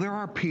 so there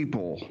are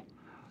people.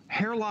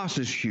 Hair loss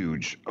is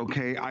huge,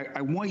 okay? I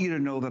want you to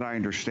know that I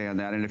understand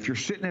that. And if you're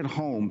sitting at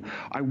home,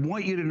 I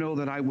want you to know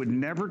that I would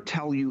never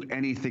tell you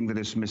anything that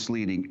is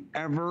misleading,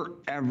 ever,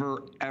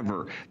 ever,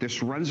 ever.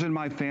 This runs in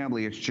my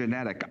family. It's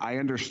genetic. I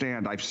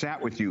understand. I've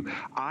sat with you.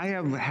 I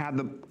have had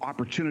the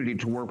opportunity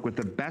to work with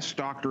the best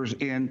doctors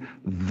in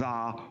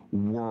the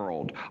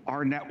world.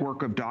 Our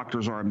network of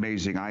doctors are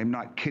amazing. I am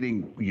not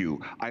kidding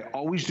you. I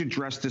always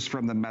address this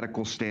from the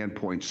medical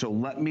standpoint. So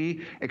let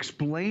me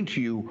explain to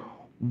you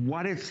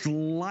what it's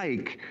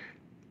like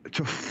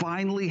to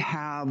finally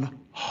have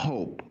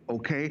hope,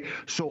 okay?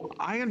 So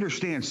I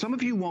understand some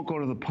of you won't go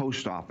to the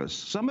post office.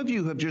 Some of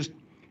you have just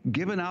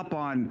given up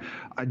on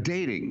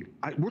dating.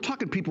 We're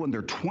talking people in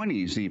their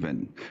 20s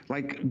even.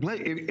 Like,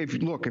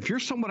 if you're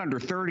someone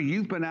under 30,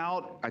 you've been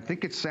out, I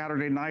think it's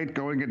Saturday night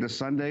going into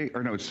Sunday,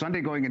 or no, it's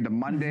Sunday going into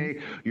Monday,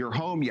 you're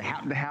home, you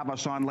happen to have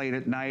us on late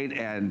at night,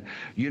 and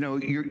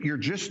you're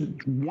just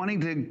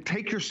wanting to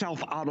take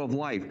yourself out of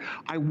life.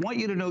 I want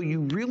you to know you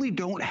really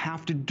don't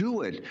have to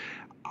do it.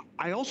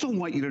 I also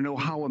want you to know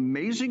how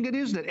amazing it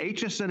is that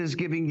HSN is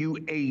giving you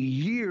a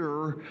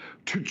year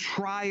to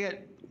try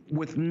it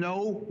with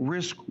no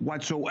risk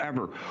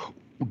whatsoever.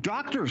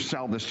 Doctors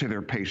sell this to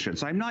their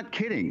patients. I'm not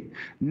kidding.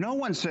 No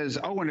one says,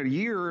 oh, in a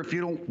year, if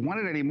you don't want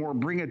it anymore,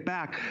 bring it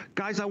back.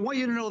 Guys, I want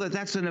you to know that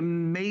that's an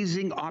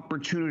amazing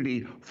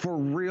opportunity for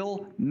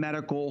real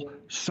medical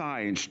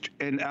science.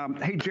 And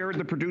hey, Jared,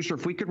 the producer,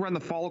 if we could run the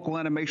follicle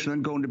animation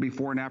and go into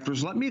before and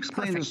afters, let me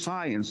explain the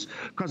science,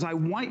 because I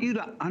want you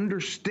to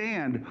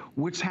understand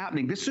what's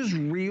happening. This is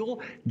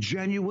real,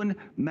 genuine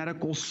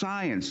medical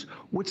science.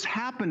 What's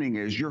happening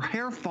is your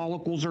hair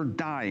follicles are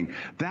dying.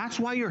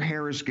 That's why your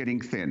hair is getting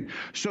thin.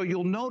 So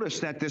you'll notice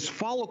that this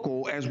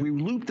follicle, as we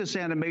loop this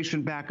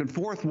animation back and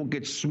forth, will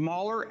get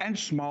smaller and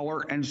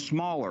smaller and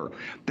smaller.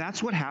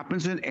 That's what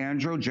happens in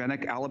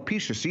androgenic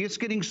alopecia. See, it's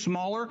getting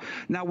smaller.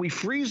 Now we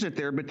freeze it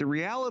there, but the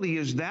reality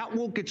is that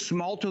will get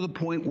small to the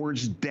point where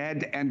it's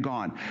dead and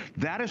gone.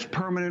 That is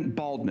permanent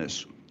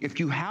baldness. If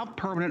you have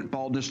permanent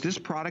baldness, this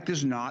product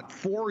is not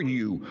for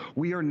you.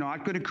 We are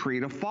not going to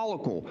create a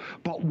follicle.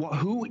 But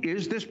who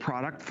is this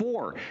product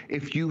for?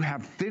 If you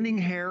have thinning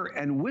hair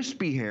and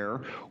wispy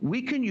hair,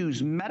 we can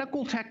use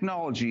medical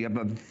technology of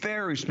a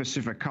very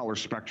specific color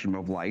spectrum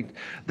of light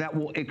that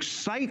will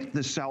excite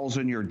the cells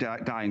in your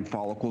dying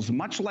follicles,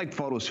 much like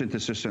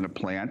photosynthesis in a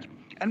plant,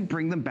 and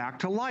bring them back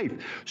to life.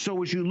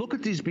 So as you look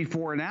at these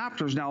before and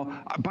afters,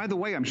 now, by the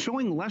way, I'm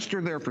showing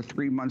Lester there for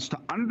 3 months to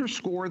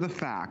underscore the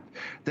fact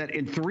that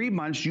in 3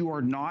 months, you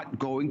are not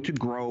going to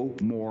grow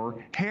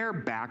more hair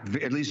back,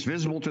 at least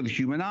visible to the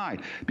human eye,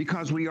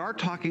 because we are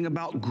talking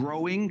about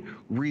growing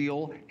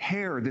real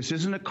hair. This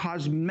isn't a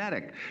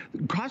cosmetic.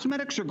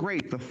 Cosmetics are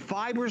great. The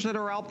fibers that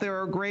are out there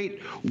are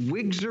great.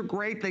 Wigs are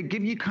great. They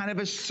give you kind of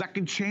a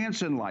second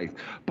chance in life.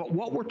 But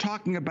what we're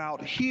talking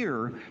about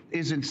here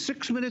is in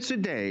 6 minutes a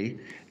day,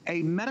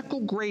 a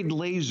medical grade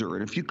laser.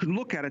 And if you can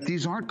look at it,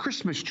 these aren't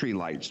Christmas tree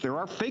lights. There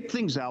are fake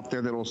things out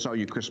there that will sell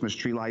you Christmas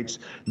tree lights.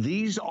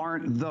 These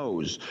aren't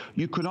those.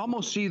 You can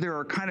almost see there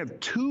are kind of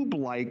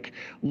tube-like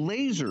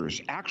lasers,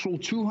 actual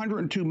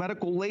 202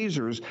 medical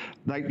lasers,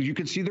 like you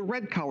can see the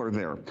red color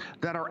there,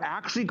 that are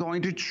actually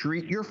going to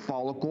treat your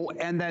follicle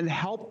and then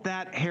help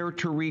that hair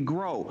to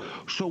regrow.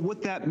 So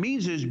what that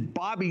means is,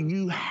 Bobby,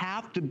 you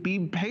have to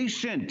be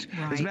patient.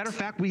 Right. As a matter of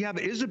fact, we have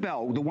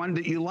Isabel, the one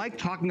that you like,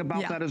 talking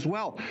about that as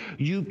well.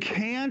 You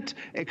can't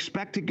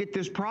expect to get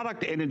this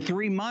product and in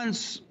 3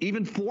 months,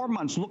 even 4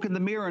 months, look in the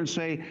mirror and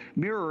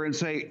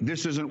say,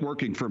 this isn't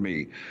working for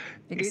me.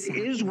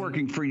 Exactly. It is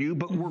working for you,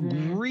 but we're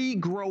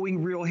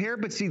regrowing real hair.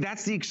 But see,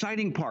 that's the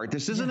exciting part.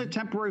 This isn't a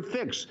temporary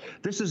fix.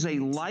 This is a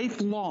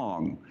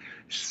lifelong,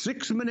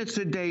 6 minutes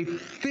a day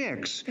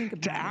fix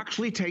to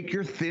actually take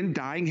your thin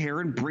dying hair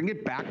and bring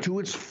it back to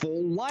its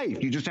full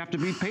life. You just have to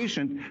be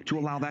patient to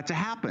allow that to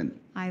happen.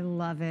 I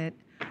love it.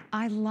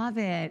 I love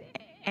it.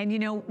 And you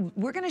know,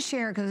 we're going to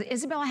share, because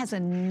Isabella has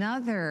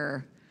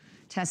another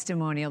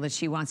testimonial that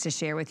she wants to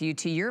share with you,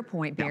 to your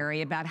point,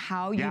 Barry, about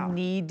how you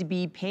need to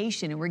be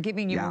patient. And we're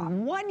giving you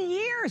 1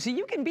 year so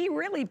you can be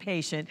really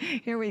patient.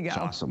 Here we go. That's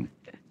awesome.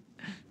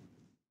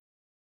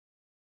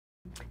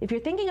 If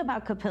you're thinking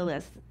about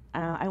Capillus,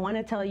 I want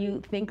to tell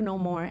you, think no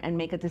more and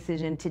make a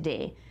decision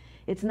today.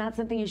 It's not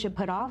something you should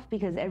put off,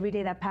 because every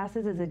day that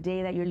passes is a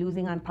day that you're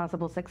losing on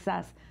possible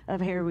success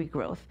of hair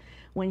regrowth.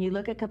 When you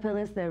look at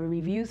Capillus, the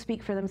reviews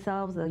speak for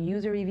themselves, the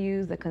user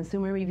reviews, the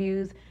consumer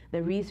reviews,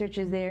 the research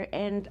is there,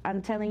 and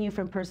I'm telling you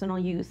from personal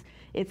use,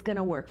 it's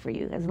gonna work for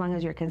you as long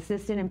as you're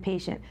consistent and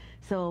patient.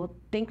 So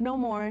think no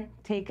more,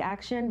 take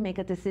action, make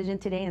a decision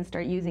today and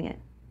start using it.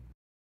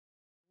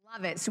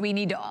 Love it. So we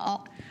need to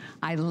all,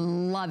 I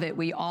love it.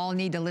 We all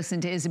need to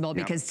listen to Isabel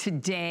because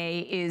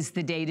today is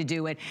the day to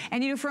do it.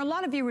 And you know, for a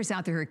lot of viewers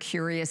out there who are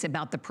curious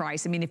about the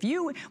price, I mean,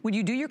 when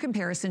you do your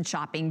comparison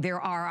shopping,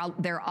 there are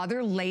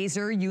other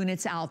laser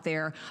units out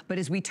there, but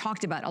as we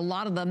talked about, a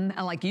lot of them,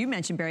 like you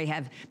mentioned, Barry,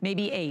 have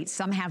maybe 8.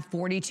 Some have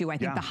 42. I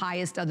think the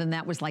highest other than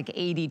that was like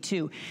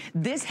 82.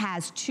 This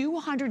has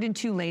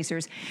 202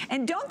 lasers.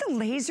 And don't the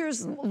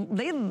lasers,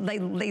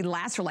 they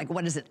last for like,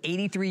 what is it,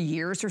 83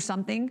 years or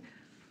something?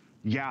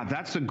 Yeah,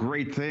 that's a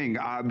great thing.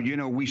 You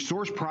know, we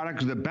source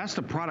products, the best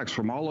of products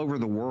from all over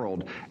the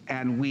world,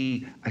 and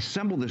we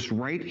assemble this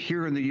right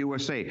here in the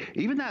USA.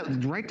 Even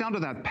that, right down to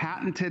that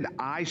patented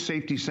eye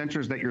safety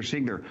sensors that you're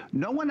seeing there.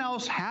 No one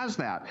else has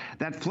that.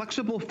 That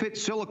flexible fit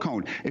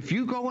silicone. If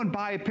you go and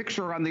buy a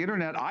picture on the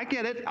internet, I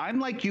get it. I'm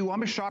like you.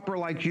 I'm a shopper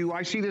like you.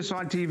 I see this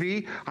on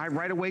TV. I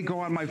right away go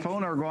on my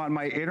phone or go on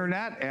my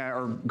internet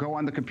or go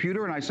on the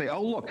computer and I say,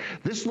 oh, look,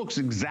 this looks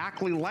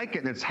exactly like it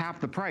and it's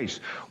half the price.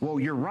 Well,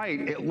 you're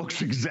right. It looks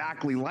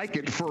exactly like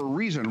it for a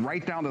reason,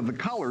 right down to the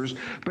colors,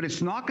 but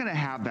it's not going to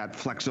have that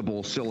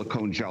flexible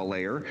silicone gel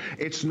layer.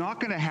 It's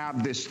not going to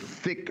have this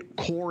thick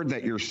cord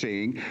that you're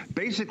seeing.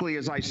 Basically,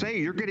 as I say,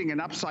 you're getting an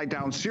upside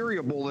down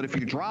cereal bowl that if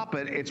you drop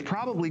it, it's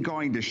probably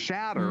going to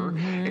shatter.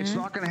 It's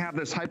not going to have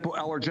this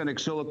hypoallergenic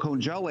silicone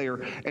gel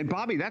layer. And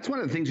Bobby, that's one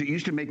of the things that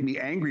used to make me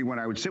angry when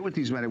I would sit with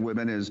these men and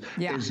women is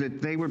that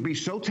they would be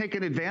so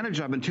taken advantage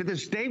of. And to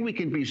this day, we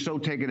can be so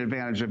taken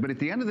advantage of. But at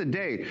the end of the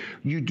day,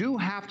 you do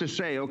have to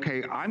say,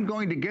 okay, I'm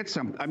going to get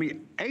some. I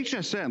mean,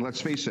 HSN, let's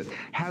face it,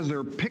 has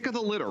their pick of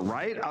the litter,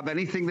 right, of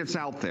anything that's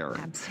out there.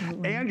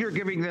 Absolutely. And you're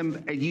giving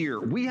them a year.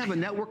 We have a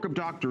network of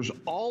doctors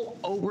all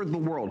over the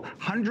world,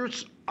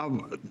 hundreds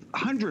of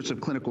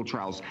clinical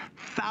trials,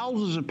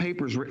 thousands of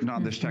papers written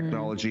on this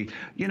technology.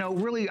 You know,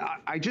 really,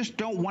 I just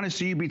don't want to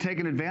see you be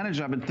taken advantage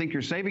of and think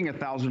you're saving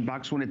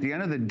 $1,000 when at the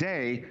end of the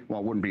day,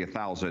 well, it wouldn't be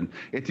 1,000.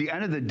 At the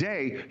end of the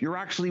day, you're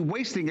actually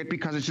wasting it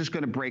because it's just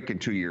going to break in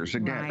 2 years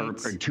again, or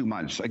 2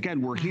 months.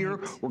 Again, we're here.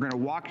 We're going to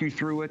walk you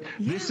through it.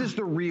 This is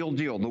the real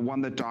deal, the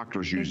one that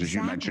doctors use, as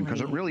you mentioned,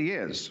 because it really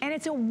is. And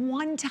it's a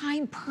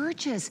one-time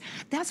purchase.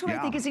 That's what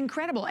I think is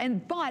incredible.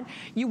 But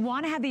you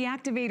want to have the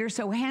activator,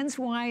 so hence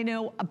why I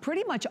know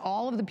pretty much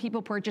all of the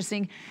people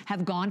purchasing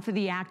have gone for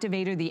the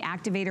activator. The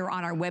activator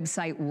on our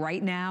website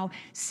right now,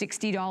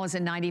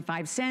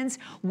 $60.95.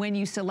 When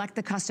you select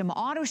the custom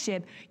auto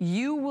ship,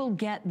 you will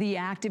get the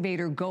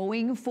activator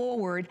going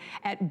forward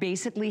at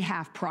basically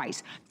half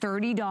price,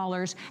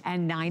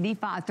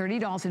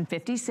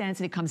 $30.50,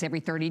 and it comes every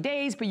 30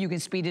 days, but you can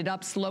speed it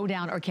up, slow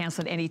down, or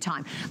cancel at any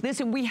time.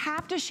 Listen, we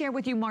have to share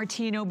with you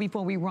Martino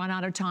before we run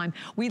out of time.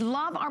 We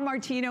love our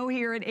Martino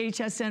here at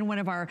HSN, one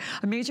of our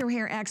major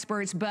hair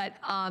experts, but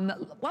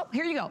well,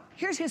 here you go.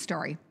 Here's his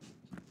story.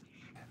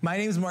 My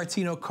name is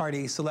Martino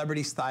Cardi,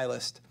 celebrity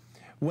stylist.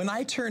 When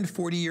I turned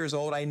 40 years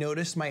old, I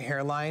noticed my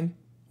hairline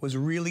was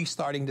really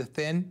starting to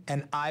thin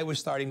and I was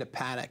starting to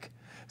panic.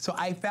 So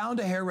I found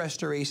a hair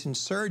restoration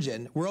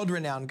surgeon,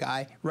 world-renowned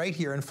guy, right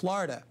here in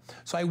Florida.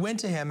 So I went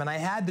to him and I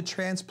had the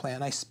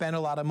transplant. I spent a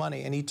lot of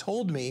money and he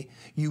told me,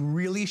 you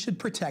really should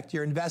protect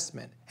your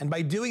investment. And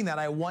by doing that,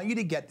 I want you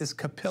to get this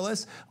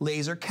Capillus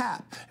laser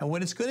cap. And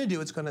what it's gonna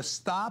do, it's gonna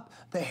stop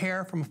the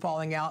hair from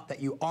falling out that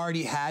you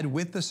already had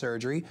with the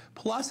surgery.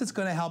 Plus, it's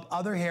gonna help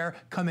other hair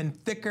come in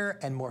thicker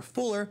and more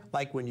fuller,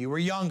 like when you were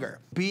younger.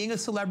 Being a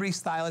celebrity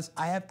stylist,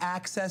 I have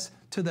access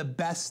to the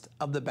best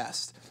of the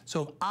best.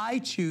 So if I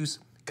choose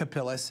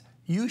Capillus,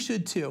 you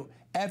should too.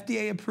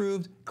 FDA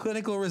approved,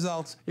 clinical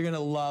results, you're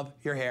gonna love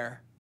your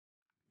hair.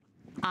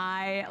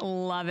 I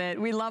love it.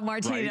 We love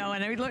Martino,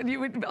 and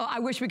I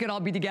wish we could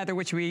all be together,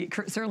 which we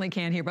certainly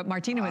can here, but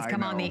Martino has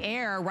come on the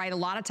air, right, a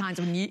lot of times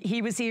when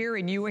he was here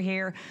and you were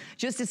here,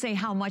 just to say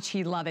how much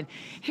he loved it.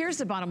 Here's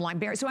the bottom line,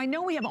 Barry. So I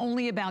know we have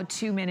only about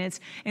 2 minutes,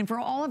 and for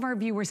all of our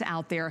viewers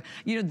out there,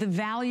 you know, the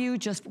value,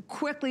 just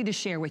quickly to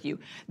share with you,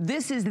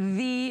 this is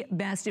the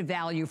best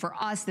value for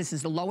us. This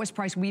is the lowest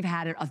price we've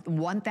had at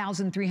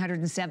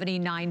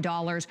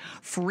 $1,379,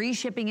 free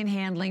shipping and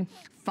handling,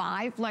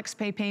 5 flex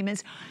pay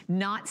payments,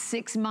 not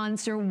 6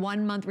 months or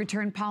 1 month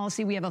return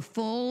policy. We have a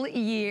full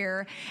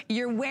year.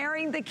 You're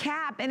wearing the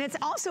cap, and it's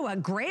also a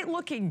great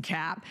looking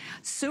cap,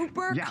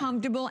 super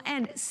comfortable,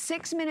 and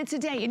 6 minutes a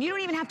day. And you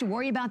don't even have to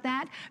worry about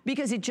that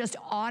because it just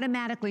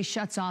automatically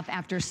shuts off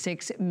after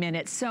 6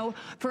 minutes. So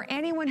for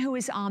anyone who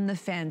is on the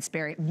fence,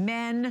 Barry,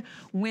 men,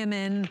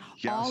 women,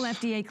 all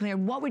FDA cleared,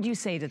 what would you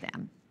say to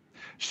them?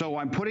 So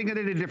I'm putting it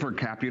in a different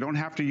cap. You don't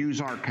have to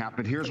use our cap,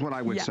 but here's what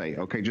I would say.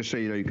 Okay, just so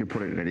you know, you can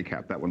put it in any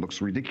cap. That one looks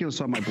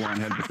ridiculous on my blonde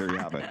head, but there you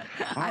have it.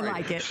 All right.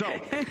 Like it. So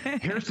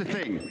here's the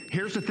thing.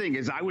 Here's the thing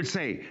is I would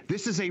say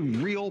this is a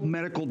real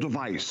medical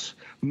device.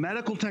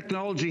 Medical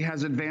technology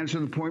has advanced to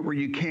the point where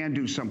you can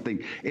do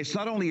something. It's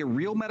not only a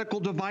real medical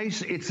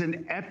device, it's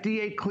an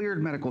FDA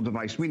cleared medical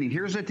device, meaning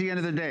here's at the end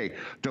of the day,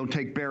 don't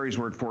take Barry's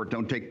word for it.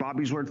 Don't take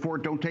Bobby's word for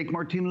it. Don't take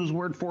Martino's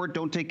word for it.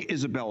 Don't take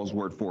Isabel's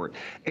word for it.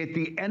 At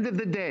the end of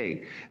the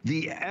day,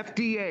 the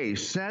FDA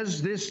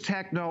says this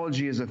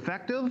technology is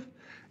effective.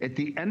 At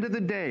the end of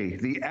the day,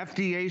 the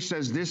FDA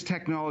says this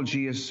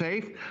technology is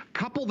safe.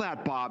 Couple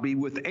that, Bobby,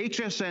 with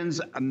HSN's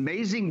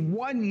amazing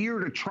 1 year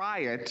to try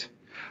it.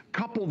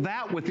 Couple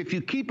that with, if you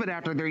keep it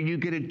after there, you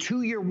get a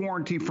 2-year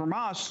warranty from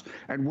us,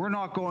 and we're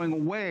not going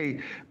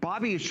away.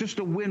 Bobby, it's just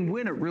a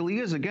win-win. It really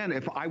is. Again,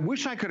 if I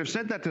wish I could have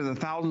said that to the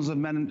thousands of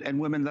men and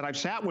women that I've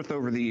sat with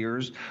over the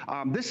years.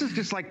 This is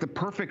just like the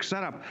perfect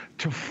setup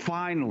to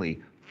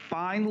finally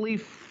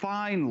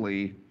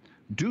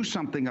do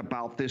something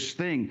about this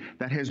thing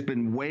that has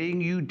been weighing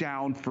you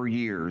down for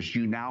years.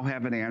 You now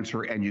have an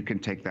answer, and you can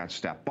take that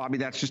step. Bobby,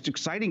 that's just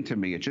exciting to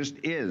me. It just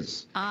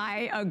is.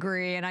 I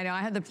agree, and I know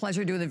I had the pleasure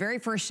of doing the very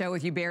first show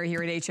with you, Barry,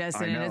 here at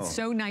HSN, and it's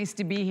so nice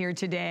to be here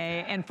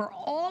today. And for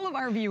all of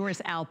our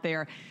viewers out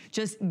there,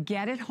 just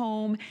get it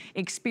home,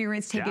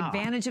 experience, take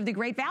advantage of the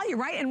great value,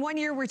 right? And 1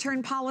 year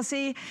return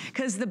policy,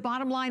 because the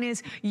bottom line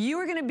is you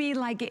are gonna be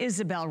like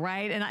Isabel,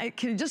 right? And I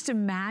can just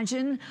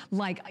imagine,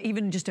 like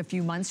even just a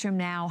few months from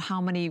now,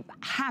 how many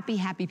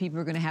happy people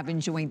are gonna have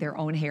enjoying their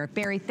own hair.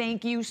 Barry,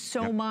 thank you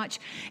so much.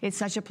 It's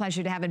such a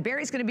pleasure to have it.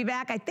 Barry's gonna be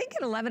back, I think,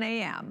 at 11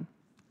 a.m.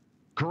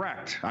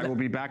 Correct. I will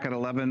be back at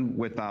 11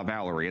 with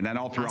Valerie, and then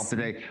all throughout the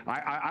day.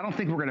 I don't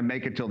think we're going to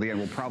make it till the end.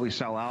 We'll probably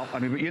sell out. I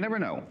mean, but you never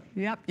know.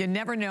 Yep, you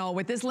never know.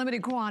 With this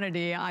limited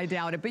quantity, I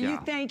doubt it. But you,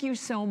 thank you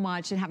so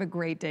much, and have a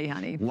great day,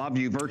 honey. Love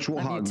you. Virtual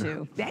hug. Love you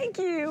too. Thank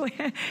you.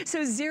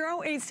 So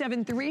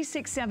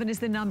 087367 is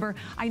the number.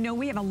 I know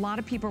we have a lot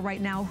of people right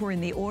now who are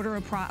in the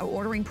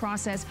ordering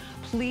process.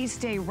 Please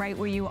stay right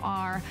where you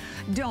are.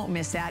 Don't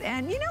miss that.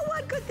 And you know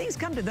what? Good things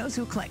come to those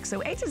who click. So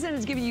HSN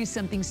is giving you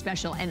something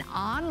special, an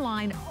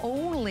online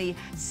only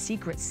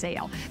secret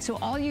sale. So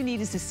all you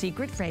need is the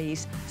secret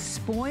phrase,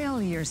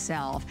 spoil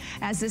yourself.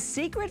 As the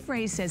secret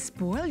phrase says,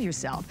 spoil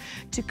yourself,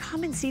 to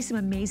come and see some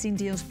amazing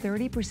deals,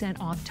 30%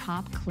 off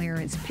top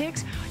clearance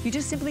picks. You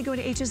just simply go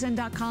to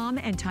hsn.com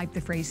and type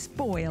the phrase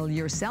spoil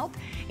yourself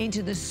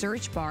into the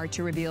search bar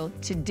to reveal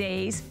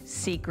today's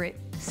secret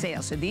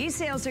sale. So these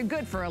sales are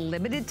good for a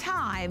limited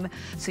time,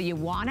 so you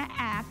want to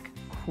act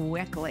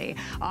quickly.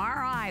 All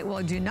right,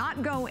 well, do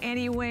not go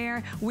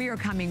anywhere. We are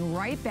coming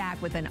right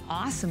back with an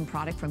awesome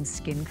product from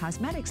Skin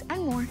Cosmetics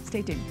and more.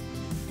 Stay tuned.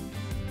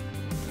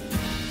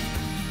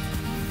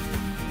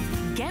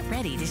 Get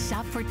ready to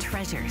shop for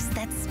treasures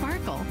that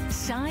sparkle,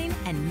 shine,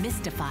 and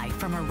mystify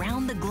from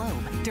around the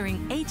globe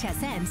during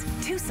HSN's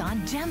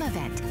Tucson Gem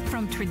Event.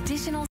 From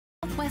traditional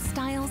Southwest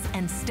styles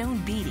and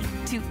stone beading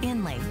to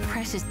inlay,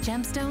 precious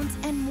gemstones,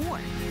 and more.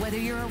 Whether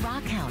you're a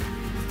rock hound,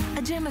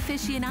 a gem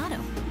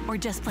aficionado, or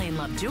just plain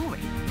love jewelry,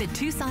 the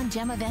Tucson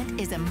Gem Event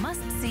is a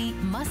must-see,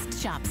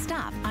 must-shop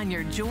stop on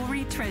your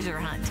jewelry treasure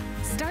hunt.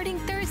 Starting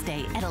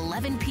Thursday at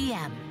 11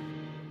 p.m.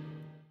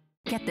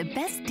 Get the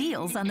best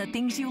deals on the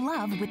things you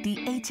love with the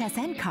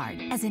HSN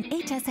card. As an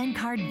HSN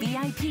card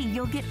VIP,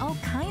 you'll get all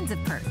kinds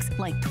of perks,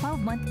 like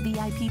 12-month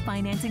VIP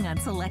financing on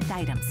select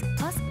items,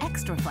 plus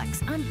extra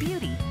flex on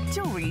beauty,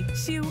 jewelry,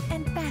 shoe,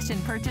 and fashion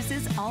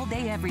purchases all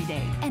day, every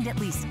day. And at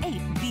least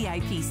 8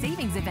 VIP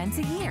savings events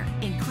a year.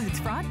 Includes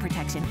fraud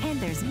protection,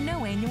 and there's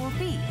no annual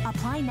fee.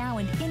 Apply now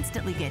and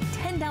instantly get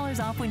 $10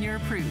 off when you're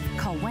approved.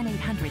 Call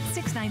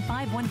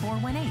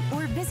 1-800-695-1418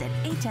 or visit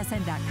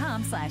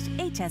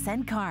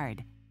hsn.com/HSN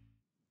card.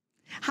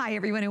 Hi,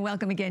 everyone, and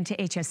welcome again to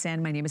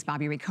HSN. My name is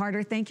Bobby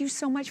Ricardo. Thank you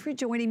so much for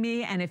joining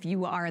me. And if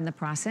you are in the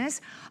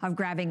process of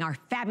grabbing our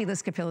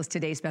fabulous Capillus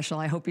Today special,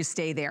 I hope you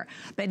stay there.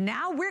 But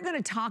now we're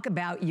going to talk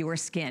about your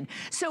skin.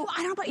 So I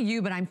don't know about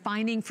you, but I'm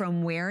finding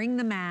from wearing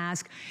the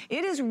mask,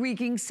 it is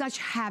wreaking such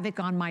havoc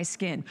on my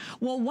skin.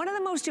 Well, one of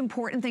the most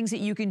important things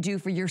that you can do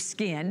for your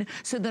skin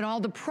so that all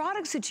the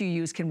products that you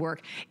use can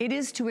work, it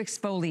is to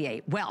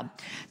exfoliate. Well,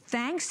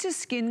 thanks to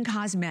Skin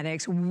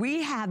Cosmetics,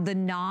 we have the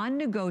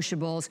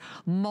non-negotiables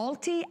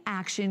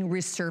multi-action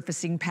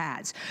resurfacing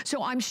pads.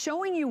 So I'm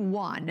showing you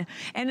one,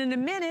 and in a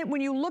minute, when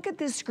you look at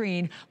this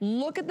screen,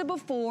 look at the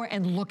before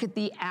and look at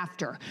the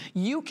after.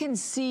 You can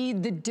see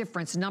the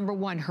difference. Number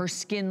one, her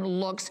skin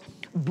looks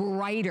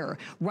brighter,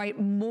 right?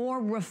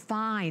 More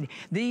refined.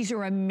 These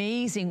are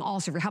amazing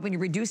also for helping to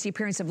reduce the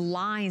appearance of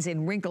lines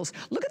and wrinkles.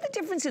 Look at the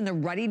difference in the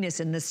ruddiness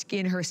in the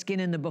skin, her skin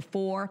in the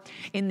before,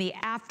 in the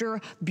after.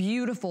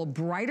 Beautiful,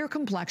 brighter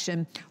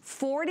complexion,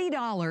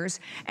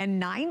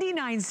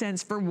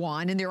 $40.99 for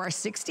one, and there are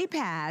 60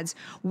 pads.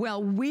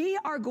 Well, we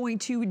are going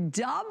to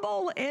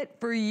double it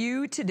for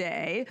you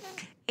today.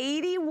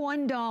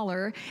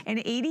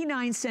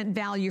 $81.89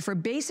 value for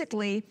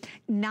basically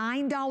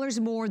 $9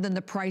 more than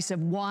the price of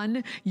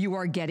one. You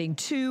are getting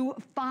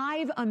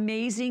 5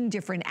 amazing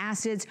different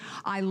acids.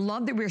 I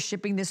love that we're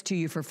shipping this to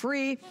you for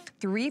free.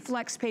 3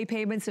 flex pay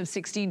payments of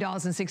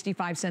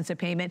 $16.65 a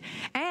payment.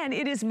 And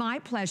it is my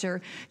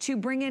pleasure to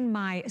bring in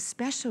my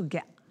special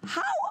guest.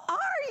 How are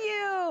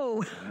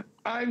you?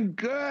 I'm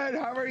good.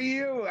 How are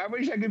you? I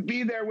wish I could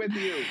be there with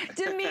you.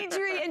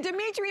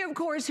 Dimitri, of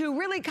course, who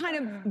really kind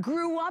of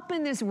grew up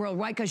in this world,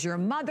 right? Because your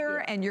mother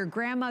and your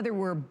grandmother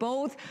were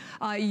both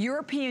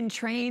European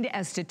trained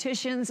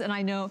estheticians. And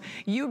I know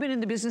you've been in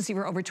the business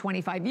for over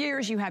 25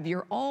 years. You have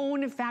your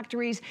own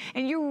factories,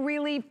 and you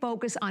really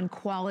focus on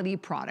quality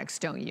products,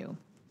 don't you?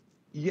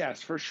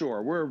 Yes, for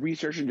sure. We're a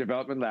research and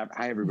development lab.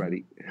 Hi,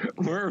 everybody.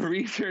 We're a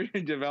research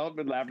and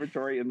development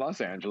laboratory in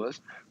Los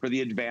Angeles for the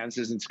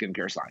advances in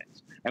skincare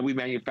science. And we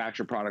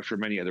manufacture products for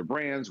many other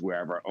brands. We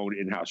have our own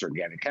in-house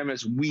organic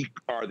chemists. We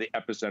are the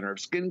epicenter of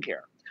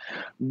skincare.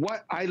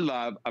 What I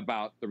love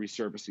about the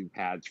resurfacing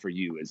pads for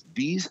you is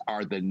these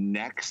are the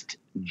next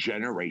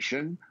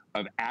generation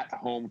of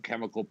at-home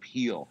chemical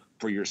peel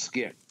for your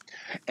skin.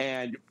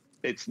 And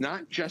it's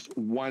not just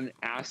one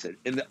acid.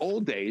 In the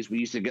old days, we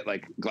used to get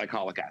like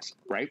glycolic acid,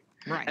 right?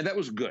 Right. And that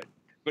was good.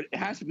 But it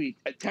has to be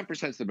at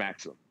 10% is the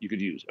maximum you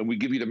could use, and we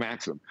give you the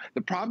maximum.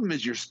 The problem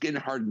is your skin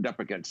hardened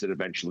up against it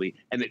eventually,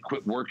 and it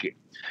quit working.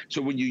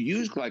 So when you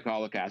use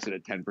glycolic acid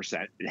at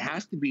 10%, it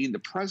has to be in the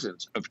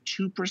presence of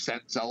 2%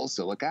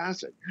 salicylic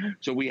acid.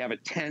 So we have a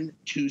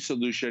 10-2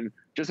 solution,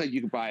 just like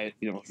you could buy it,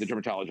 the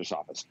dermatologist's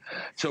office.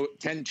 So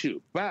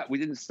 10-2, but we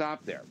didn't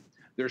stop there.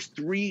 There's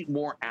 3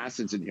 more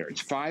acids in here.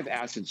 It's 5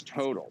 acids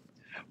total.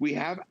 We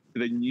have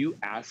the new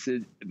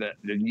acid, the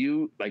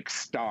new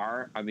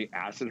star on the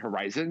acid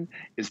horizon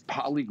is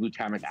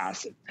polyglutamic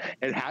acid.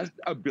 It has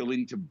the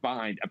ability to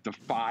bind up to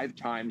 5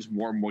 times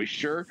more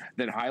moisture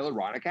than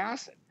hyaluronic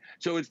acid.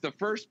 So it's the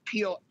first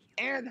peel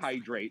and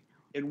hydrate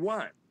in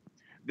one.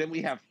 Then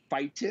we have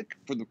phytic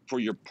for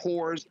your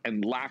pores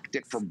and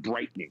lactic for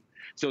brightening.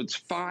 So it's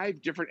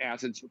 5 different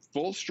acids,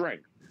 full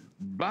strength,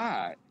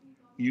 but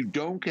you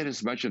don't get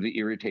as much of the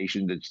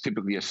irritation that's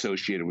typically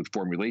associated with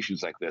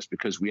formulations like this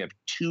because we have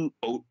 2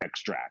 oat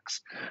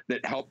extracts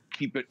that help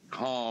keep it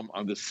calm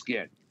on the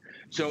skin.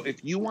 So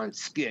if you want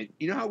skin,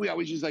 you know how we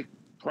always use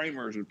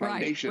primers and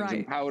foundations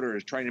and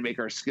powders trying to make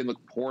our skin look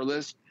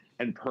poreless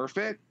and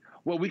perfect?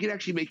 Well, we can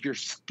actually make your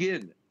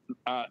skin,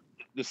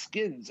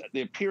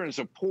 the appearance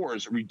of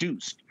pores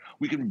reduced.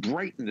 We can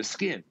brighten the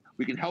skin.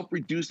 We can help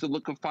reduce the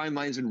look of fine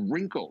lines and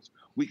wrinkles.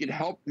 We can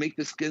help make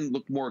the skin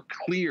look more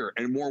clear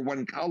and more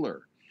one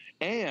color.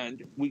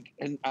 And we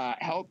can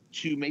help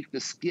to make the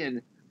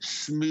skin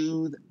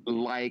smooth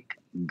like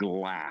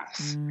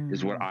glass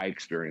is what I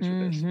experienced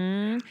with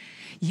this.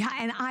 Yeah,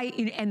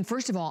 and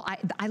first of all,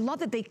 I love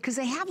that because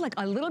they have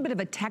a little bit of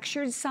a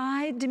textured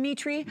side,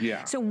 Dimitri.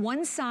 Yeah. So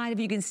one side, if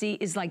you can see,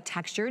 is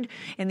textured,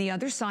 and the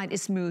other side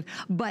is smooth.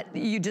 But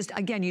you just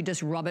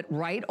rub it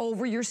right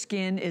over your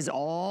skin is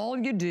all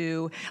you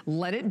do.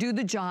 Let it do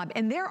the job.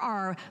 And there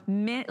are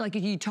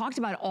you talked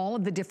about all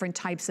of the different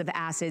types of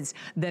acids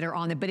that are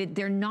on it, but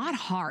they're not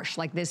harsh.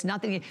 There's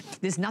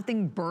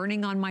nothing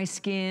burning on my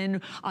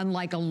skin,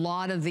 unlike a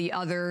lot of the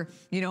other,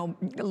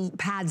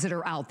 pads that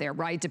are out there,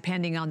 right?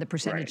 Depending on the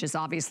percentages,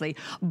 obviously.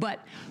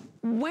 But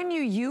when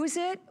you use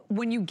it,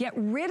 when you get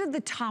rid of the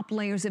top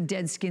layers of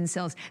dead skin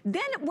cells,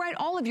 then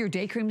all of your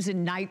day creams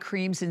and night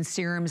creams and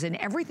serums and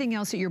everything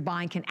else that you're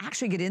buying can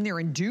actually get in there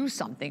and do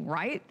something,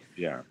 right?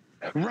 Yeah.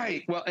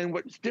 Right. Well, and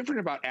what's different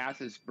about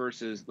acids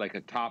versus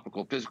a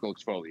topical physical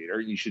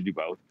exfoliator, you should do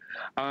both,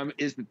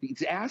 is that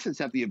these acids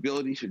have the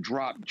ability to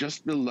drop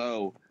just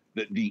below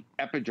the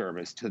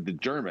epidermis to the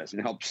dermis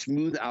and help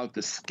smooth out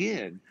the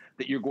skin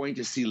that you're going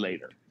to see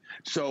later.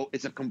 So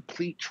it's a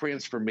complete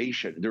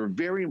transformation. They're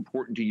very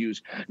important to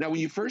use. Now, when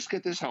you first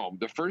get this home,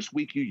 the first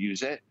week you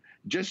use it,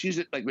 just use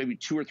it maybe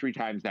 2 or 3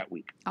 times that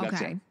week. That's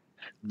it.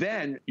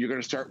 Then you're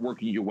going to start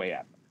working your way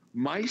up.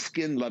 My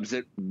skin loves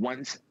it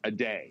once a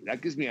day.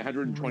 That gives me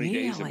 120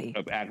 days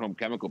of at-home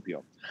chemical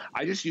peel.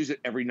 I just use it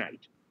every night.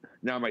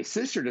 Now, my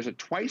sister does it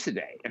twice a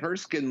day, and her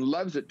skin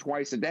loves it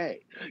twice a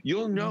day.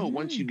 You'll know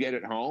once you get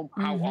it home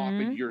how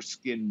often your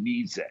skin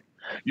needs it.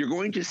 You're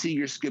going to see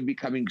your skin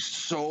becoming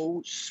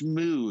so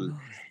smooth.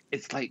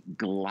 It's like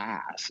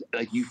glass.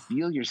 You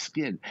feel your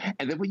skin.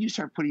 And then when you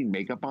start putting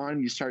makeup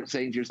on, you start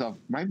saying to yourself,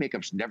 my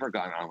makeup's never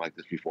gone on like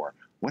this before.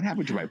 What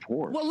happened to my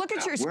pores? Well, look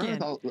at your skin.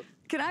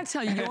 Can I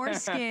tell you, your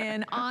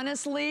skin,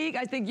 honestly,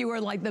 I think you are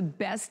the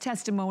best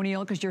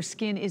testimonial because your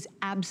skin is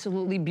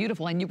absolutely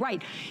beautiful. And you're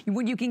right,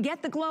 when you can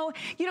get the glow,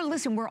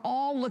 listen, we're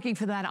all looking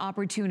for that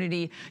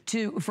opportunity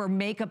for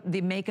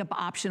the makeup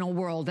optional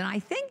world. And I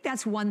think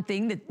that's one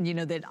thing that,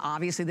 that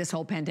obviously this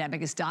whole pandemic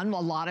has done. A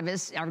lot of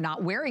us are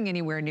not wearing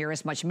anywhere near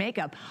as much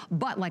makeup.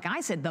 But like I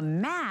said, the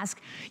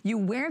mask, you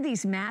wear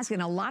these masks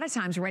and a lot of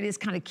times, right, it's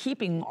kind of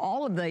keeping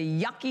all of the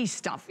yucky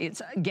stuff.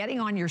 It's getting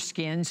on your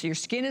skin, so your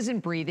skin isn't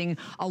breathing.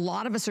 A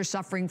lot of us are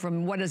suffering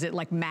from,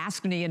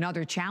 maskne and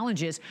other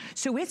challenges.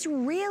 So it's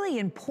really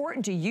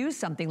important to use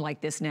something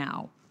like this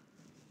now.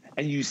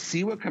 And you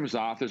see what comes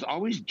off. There's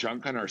always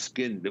junk on our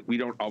skin that we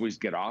don't always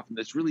get off, and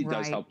this really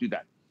does help do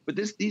that. But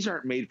these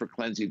aren't made for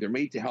cleansing. They're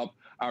made to help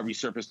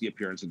resurface the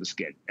appearance of the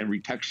skin and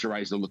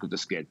retexturize the look of the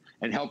skin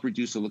and help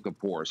reduce the look of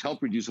pores,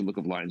 help reduce the look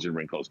of lines and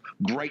wrinkles,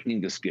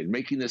 brightening the skin,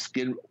 making the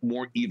skin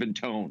more even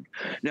toned.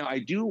 Now, I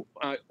do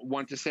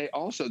want to say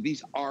also,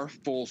 these are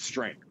full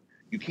strength.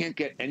 you can't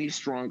get any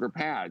stronger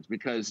pads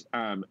because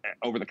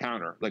over the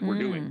counter like we're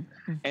doing.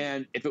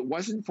 And if it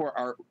wasn't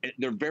for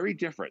they're very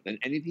different than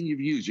anything you've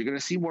used. You're going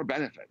to see more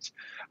benefits.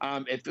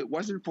 If it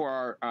wasn't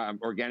for our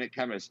organic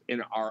chemists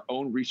in our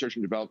own research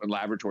and development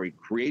laboratory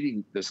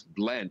creating this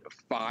blend of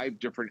 5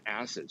 different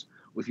acids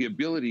with the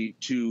ability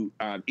to,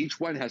 each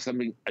one has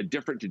something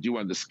different to do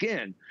on the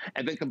skin,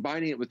 and then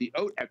combining it with the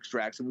oat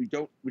extracts, and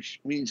which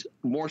means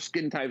more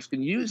skin types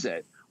can use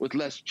it with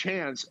less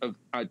chance of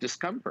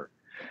discomfort.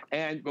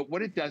 But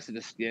what it does to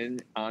the skin,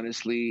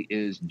 honestly,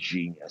 is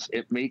genius.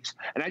 It makes,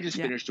 and I just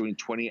finished doing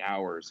 20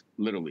 hours,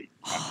 literally,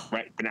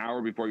 right, an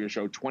hour before your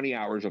show, 20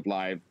 hours of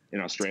live in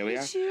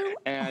Australia. Did you?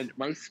 And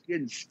my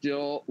skin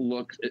still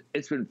looks,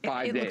 it's been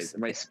 5 days.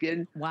 My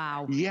skin.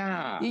 Wow.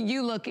 Yeah.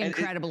 You look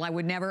incredible. I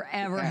would never,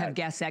 ever have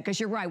guessed that.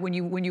 Because you're right, when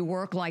you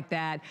work like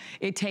that,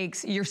 it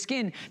takes your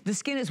skin, the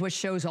skin is what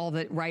shows all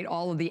the, right,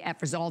 all of the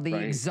efforts, all the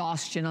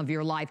exhaustion of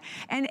your life.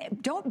 And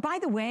by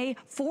the way,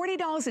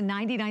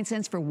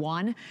 $40.99 for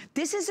one.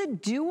 This is a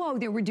duo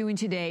that we're doing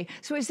today.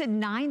 So I said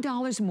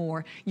 $9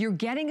 more. You're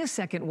getting a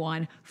second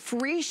one,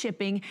 free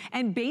shipping,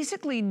 and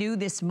basically new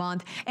this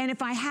month. And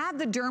if I have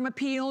the Derm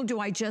Appeal,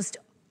 do I just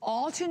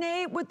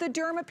alternate with the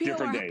Derm Appeal?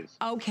 Different days.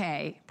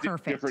 Okay,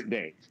 perfect. Different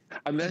days.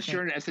 Unless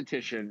you're an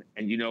esthetician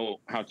and you know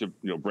how to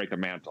break a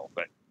mantle,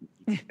 but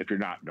if you're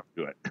not, don't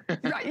do it.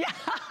 Right,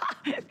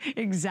 yeah,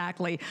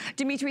 exactly.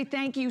 Dimitri,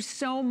 thank you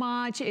so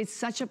much. It's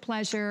such a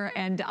pleasure.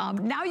 And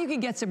now you can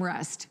get some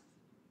rest.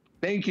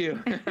 Thank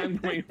you. I'm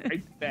going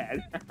right to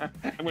bed.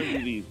 I'm going to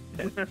leave.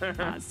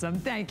 Awesome.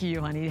 Thank you,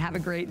 honey. Have a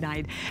great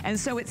night. And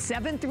so it's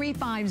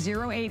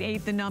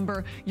 735-088, the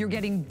number. You're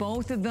getting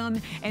both of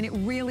them. And it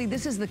really,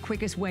 this is the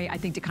quickest way, I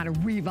think, to kind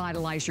of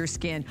revitalize your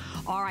skin.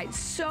 All right,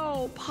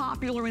 so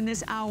popular in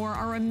this hour,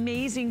 our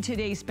amazing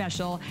Today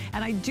Special.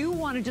 And I do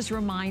want to just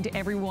remind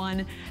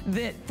everyone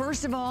that,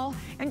 first of all,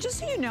 and just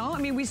so you know,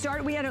 I mean, we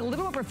had a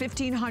little over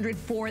 1,500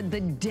 for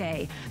the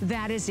day.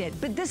 That is it.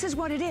 But this is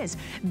what it is.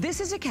 This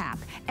is a cap.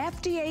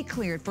 FDA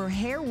cleared for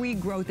hair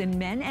regrowth in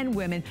men and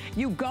women.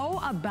 You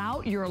go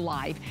about your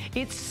life.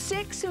 It's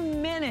 6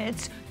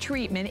 minutes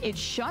treatment. It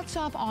shuts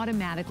off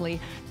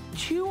automatically.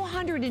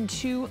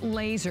 202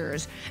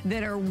 lasers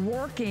that are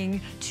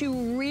working to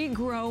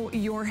regrow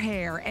your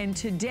hair. And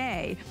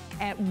today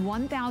at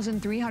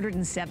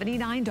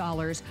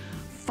 $1,379,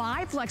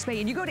 5 flex pay,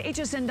 and you go to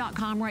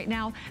hsn.com right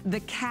now, the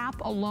cap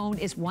alone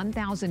is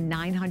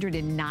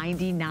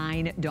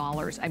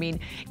 $1,999. I mean,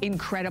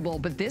 incredible.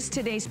 But this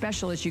Today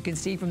Special, as you can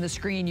see from the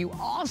screen, you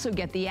also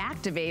get the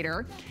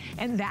activator,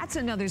 and that's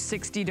another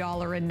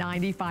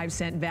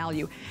 $60.95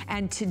 value.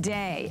 And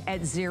today at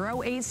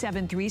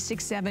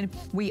 087367,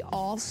 we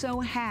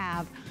also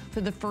have, for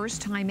the first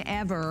time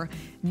ever,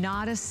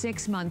 not a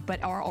 6-month,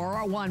 but or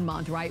a 1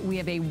 month, right? We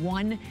have a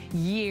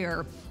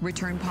 1-year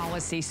return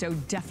policy, so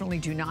definitely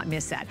do not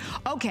miss that.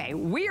 Okay,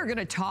 we are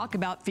gonna talk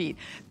about feet.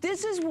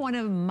 This is one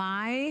of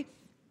my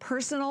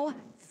personal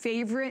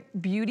favorite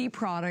beauty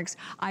products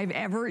I've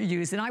ever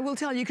used. And I will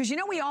tell you, because you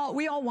know we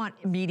all want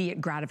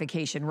immediate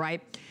gratification,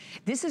 right?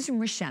 This is from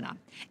Rashena.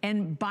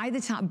 And by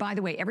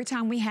the way, every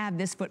time we have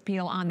this foot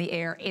peel on the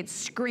air, it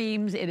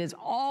screams. It is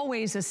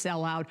always a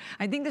sellout.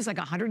 I think there's like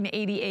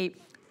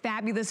 188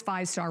 fabulous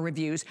 5-star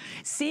reviews.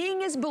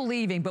 Seeing is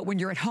believing, but when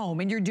you're at home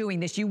and you're doing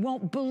this, you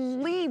won't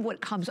believe what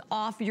comes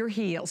off your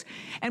heels.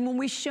 And when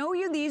we show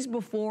you these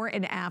before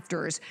and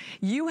afters,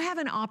 you have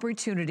an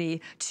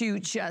opportunity to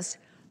just,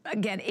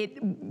 again,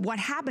 what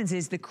happens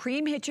is the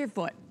cream hits your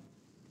foot,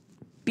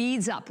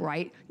 beads up,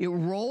 right? It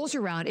rolls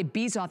around, it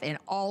beads off, and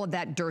all of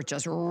that dirt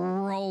just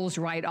rolls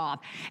right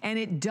off. And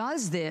it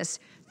does this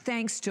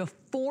thanks to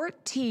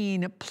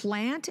 14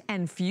 plant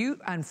and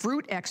fruit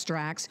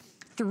extracts,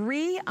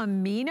 3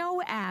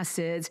 amino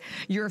acids.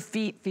 Your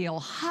feet feel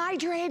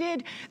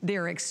hydrated,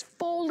 they're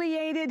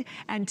exfoliated,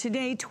 and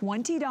today,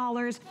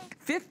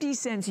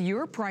 $20.50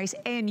 your price,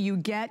 and you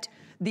get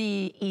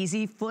the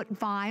Easy Foot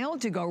File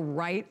to go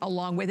right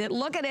along with it.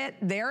 Look at it,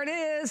 there it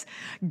is.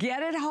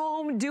 Get it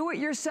home, do it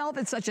yourself.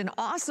 It's such an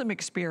awesome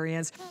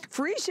experience.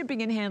 Free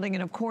shipping and handling,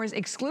 and of course,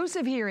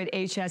 exclusive here at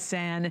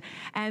HSN.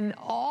 And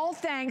all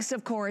thanks,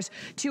 of course,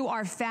 to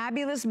our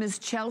fabulous Miss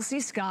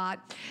Chelsea Scott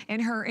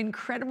and her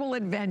incredible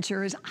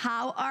adventures.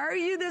 How are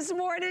you this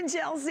morning,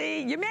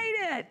 Chelsea? You made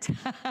it.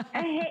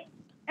 Hey.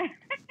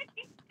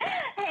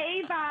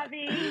 Hey,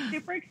 Bobby.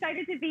 Super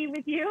excited to be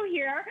with you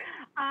here.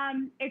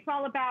 It's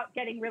all about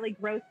getting really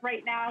gross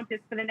right now,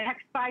 just for the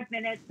next 5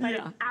 minutes, but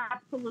it's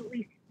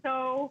absolutely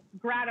so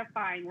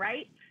gratifying,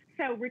 right?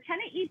 So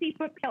Retena Easy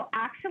Foot Peel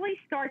actually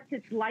starts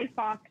its life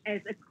off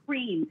as a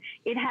cream.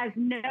 It has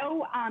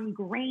no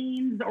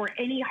grains or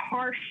any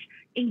harsh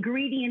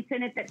ingredients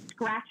in it that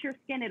scratch your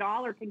skin at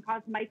all or can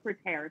cause micro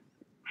tears.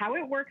 How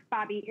it works,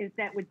 Bobby, is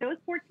that with those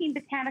 14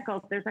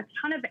 botanicals, there's a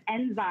ton of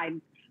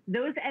enzymes.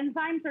 Those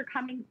enzymes are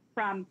coming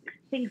from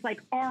things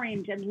like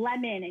orange and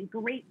lemon and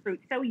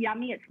grapefruit. So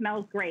yummy, it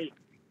smells great.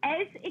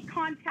 As it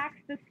contacts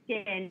the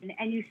skin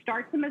and you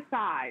start to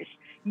massage,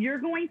 you're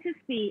going to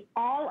see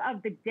all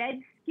of the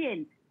dead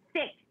skin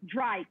thick,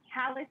 dry,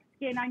 callous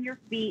skin on your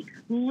feet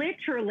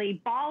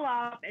literally ball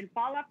up and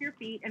fall off your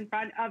feet in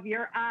front of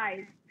your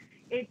eyes.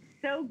 It's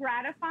so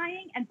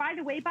gratifying. And by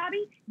the way,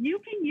 Bobby, you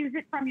can use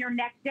it from your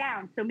neck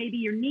down. So maybe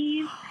your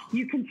knees,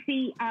 you can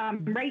see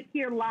right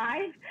here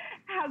live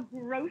how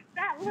gross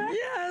that looks.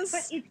 Yes.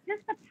 But it's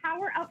just the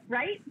power of,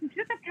 right? It's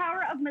just the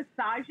power of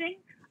massaging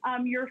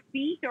your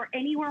feet or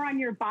anywhere on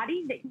your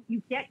body that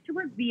you get to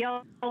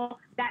reveal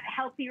that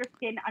healthier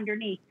skin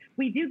underneath.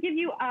 We do give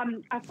you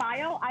a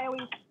file. I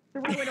always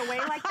throw it away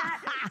like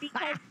that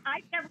because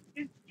I never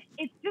used.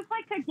 It's just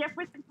like a gift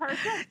with the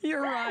person.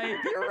 You're right.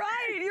 You're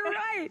right. You're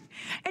right.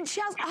 And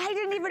Chelsea, I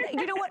didn't even,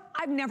 you know what?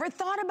 I've never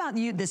thought about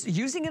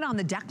using it on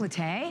the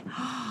décolleté.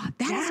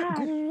 That is a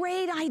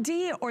great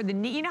idea. Or the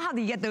knee. You know how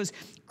you get those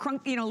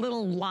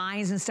little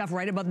lines and stuff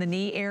right above the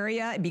knee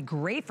area? It'd be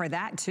great for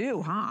that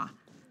too, huh?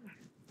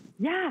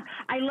 Yeah,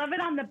 I love it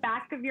on the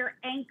back of your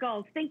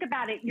ankles. Think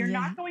about it. You're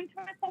not going to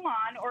a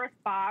salon or a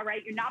spa,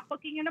 right? You're not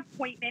booking an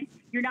appointment.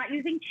 You're not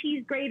using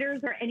cheese graters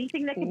or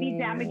anything that could be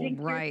damaging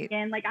to your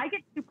skin. Like, I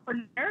get super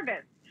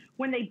nervous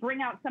when they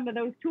bring out some of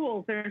those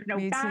tools. There's no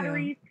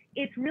batteries.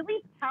 It's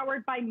really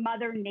powered by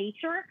Mother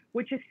Nature,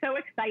 which is so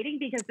exciting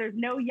because there's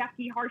no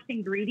yucky, harsh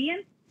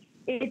ingredients.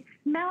 It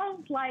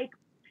smells like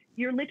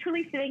you're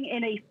literally sitting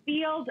in a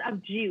field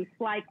of juice,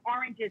 like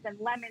oranges and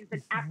lemons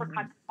and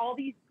apricots, all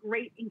these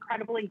great,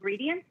 incredible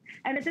ingredients.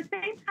 And at the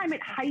same time, it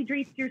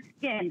hydrates your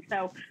skin.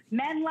 So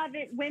men love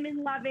it,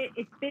 women love it.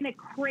 It's been a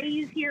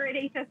craze here at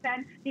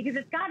HSN because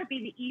it's got to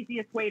be the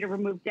easiest way to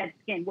remove dead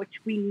skin, which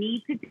we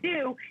need to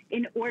do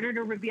in order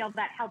to reveal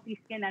that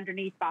healthy skin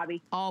underneath,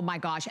 Bobby. Oh my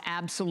gosh,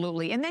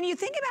 absolutely. And then you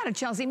think about it,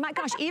 Chelsea, my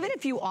gosh, even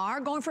if you are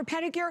going for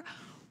pedicure,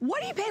 what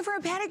do you pay for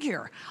a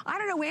pedicure? I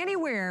don't know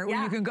anywhere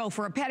where you can go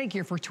for a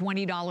pedicure for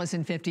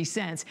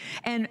 $20.50.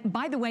 And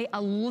by the way,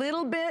 a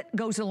little bit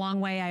goes a long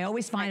way. I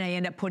always find I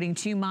end up putting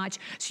too much.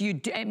 So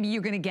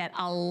you're gonna get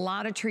a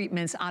lot of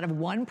treatments out of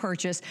one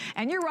purchase.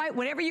 And you're right,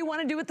 whatever you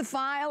wanna do with the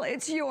file,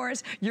 it's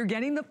yours. You're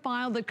getting the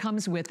file that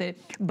comes with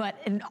it,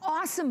 but an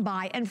awesome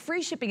buy and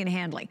free shipping and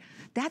handling.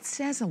 That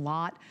says a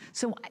lot.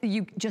 So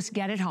you just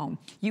get it home.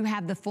 You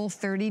have the full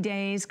 30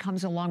 days,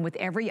 comes along with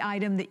every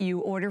item that you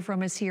order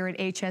from us here at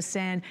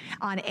HSN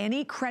on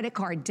any credit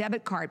card,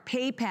 debit card,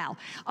 PayPal,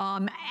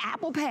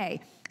 Apple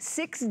Pay.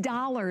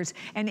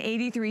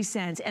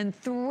 $6.83, and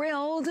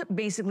thrilled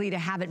basically to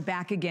have it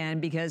back again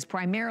because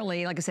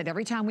primarily, like I said,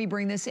 every time we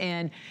bring this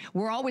in,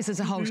 we're always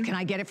as a host, can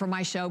I get it for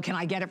my show? Can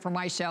I get it for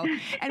my show?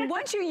 And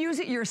once you use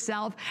it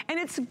yourself, and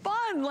it's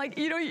fun, like,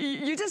 you know,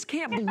 you just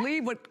can't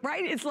believe what,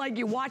 right? It's like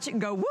you watch it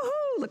and go,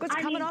 woohoo, look what's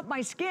coming off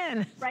my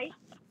skin. Right?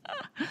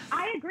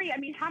 I agree. I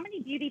mean, how many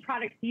beauty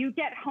products do you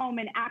get home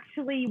and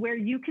actually where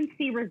you can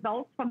see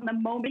results from the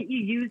moment you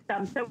use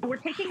them? So we're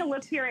taking a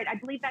look here at, I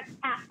believe that's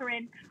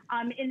Catherine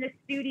in the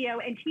studio,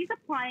 and she's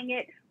applying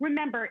it.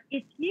 Remember,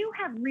 if you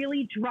have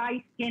really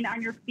dry skin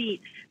on your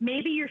feet,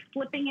 maybe you're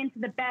slipping into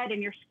the bed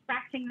and you're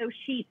scratching those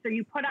sheets, or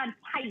you put on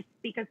tights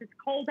because it's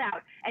cold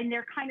out and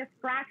they're kind of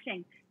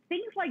scratching.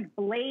 Things like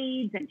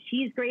blades and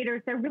cheese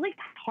graters, they're really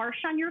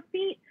harsh on your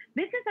feet.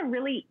 This is a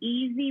really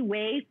easy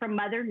way from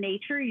Mother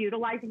Nature,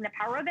 utilizing the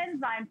power of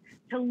enzymes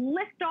to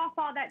lift off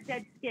all that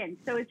dead skin.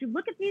 So as you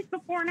look at these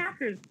before and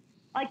afters,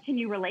 like, can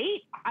you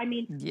relate? I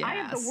mean, I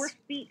have the worst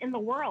feet in the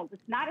world.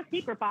 It's not a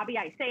secret, Bobby.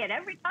 I say it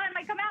every time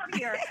I come out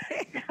here.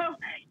 So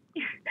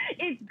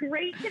it's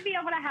great to be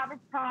able to have a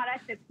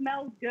product that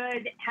smells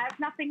good, has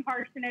nothing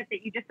harsh in it,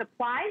 that you just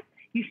apply.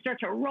 You start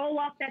to roll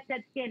off that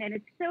dead skin, and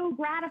it's so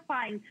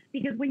gratifying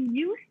because when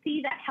you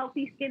see that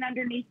healthy skin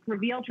underneath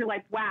revealed, you're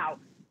like, wow,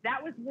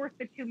 that was worth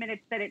the 2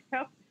 minutes that it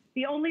took.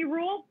 The only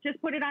rule,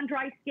 just put it on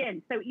dry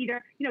skin. So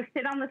either, you know,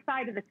 sit on the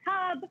side of the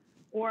tub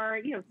or,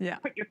 you know,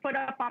 put your foot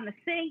up on the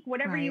sink,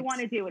 whatever you want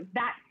to do. It's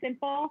that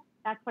simple.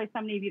 That's why so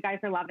many of you guys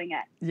are loving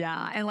it.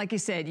 Yeah, and like you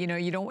said, you know,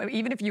 you don't,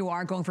 even if you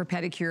are going for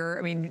pedicure,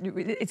 I mean,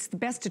 it's the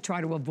best to try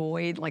to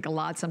avoid, like a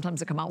lot, sometimes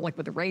they come out like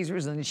with the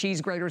razors and the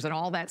cheese graters and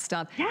all that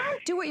stuff.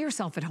 Yes. Do it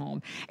yourself at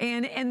home.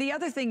 And the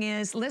other thing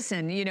is,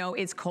 listen, you know,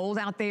 it's cold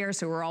out there,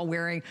 so we're all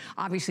wearing,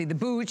 obviously, the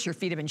boots. Your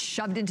feet have been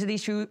shoved into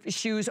these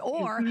shoes,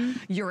 or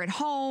you're at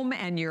home,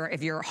 and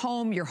if you're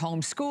home, you're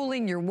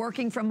homeschooling, you're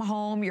working from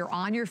home, you're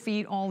on your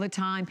feet all the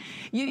time.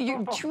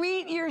 You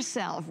treat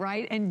yourself,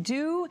 right? And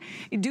do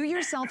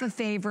yourself a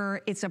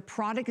favor. It's a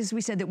product, as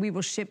we said, that we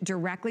will ship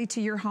directly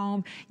to your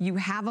home. You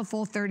have a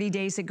full 30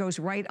 days that goes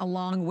right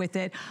along with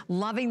it.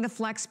 Loving the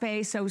flex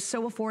pay, so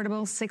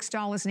affordable,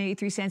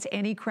 $6.83,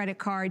 any credit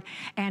card,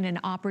 and an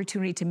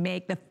opportunity to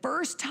make the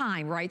first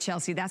time, right,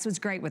 Chelsea? That's what's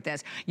great with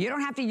this. You don't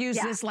have to use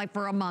this like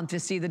for a month to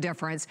see the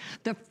difference.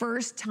 The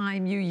first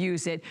time you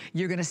use it,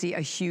 you're gonna see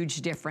a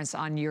huge difference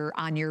on your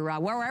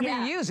wherever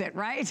you use it,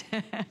 right?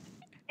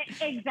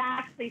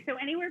 Exactly. So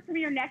anywhere from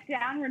your neck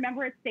down,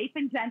 remember it's safe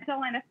and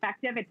gentle and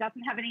effective. It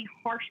doesn't have any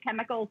harsh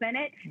chemicals in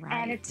it. Right.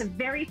 And it's the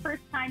very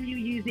first time you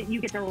use it.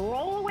 You get to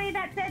roll away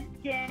that dead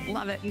skin.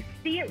 Love it. You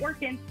see it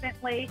work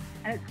instantly,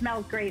 and it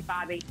smells great,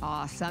 Bobby.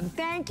 Awesome.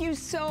 Thank you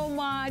so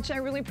much. I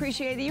really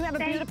appreciate it. You have a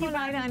beautiful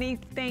night, honey.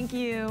 Thank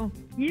you.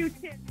 You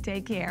too.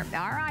 Take care.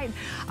 All right.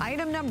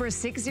 Item number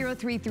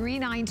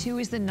 603392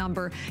 is the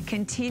number.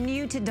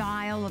 Continue to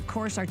dial, of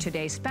course, our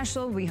today's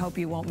special. We hope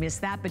you won't miss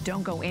that, but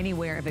don't go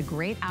anywhere. Of a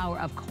great hour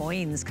of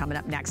coins coming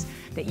up next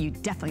that you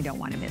definitely don't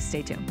want to miss.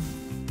 Stay tuned.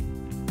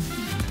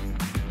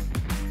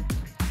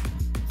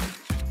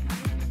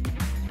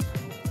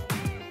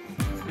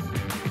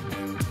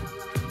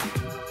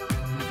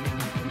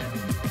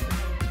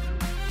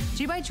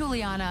 G by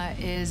Juliana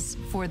is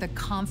for the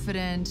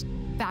confident,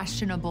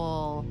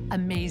 fashionable,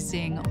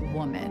 amazing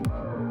woman.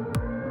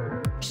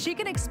 She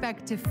can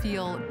expect to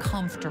feel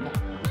comfortable.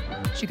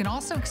 She can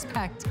also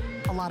expect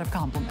a lot of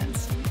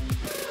compliments.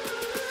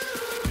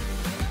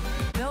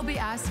 They'll be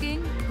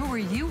asking, who are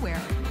you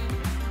wearing?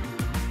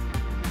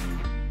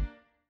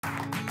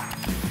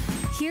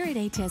 Here at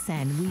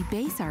HSN, we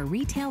base our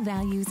retail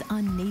values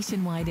on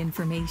nationwide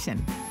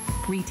information.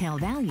 Retail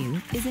value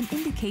is an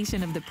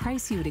indication of the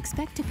price you would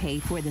expect to pay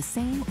for the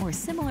same or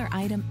similar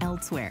item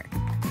elsewhere,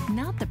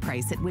 not the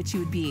price at which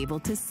you would be able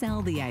to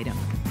sell the item.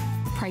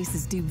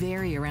 Prices do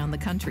vary around the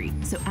country,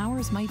 so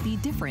ours might be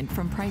different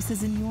from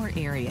prices in your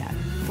area.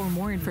 For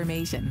more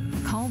information,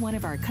 call one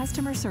of our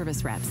customer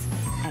service reps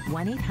at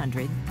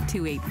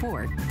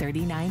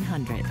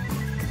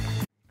 1-800-284-3900.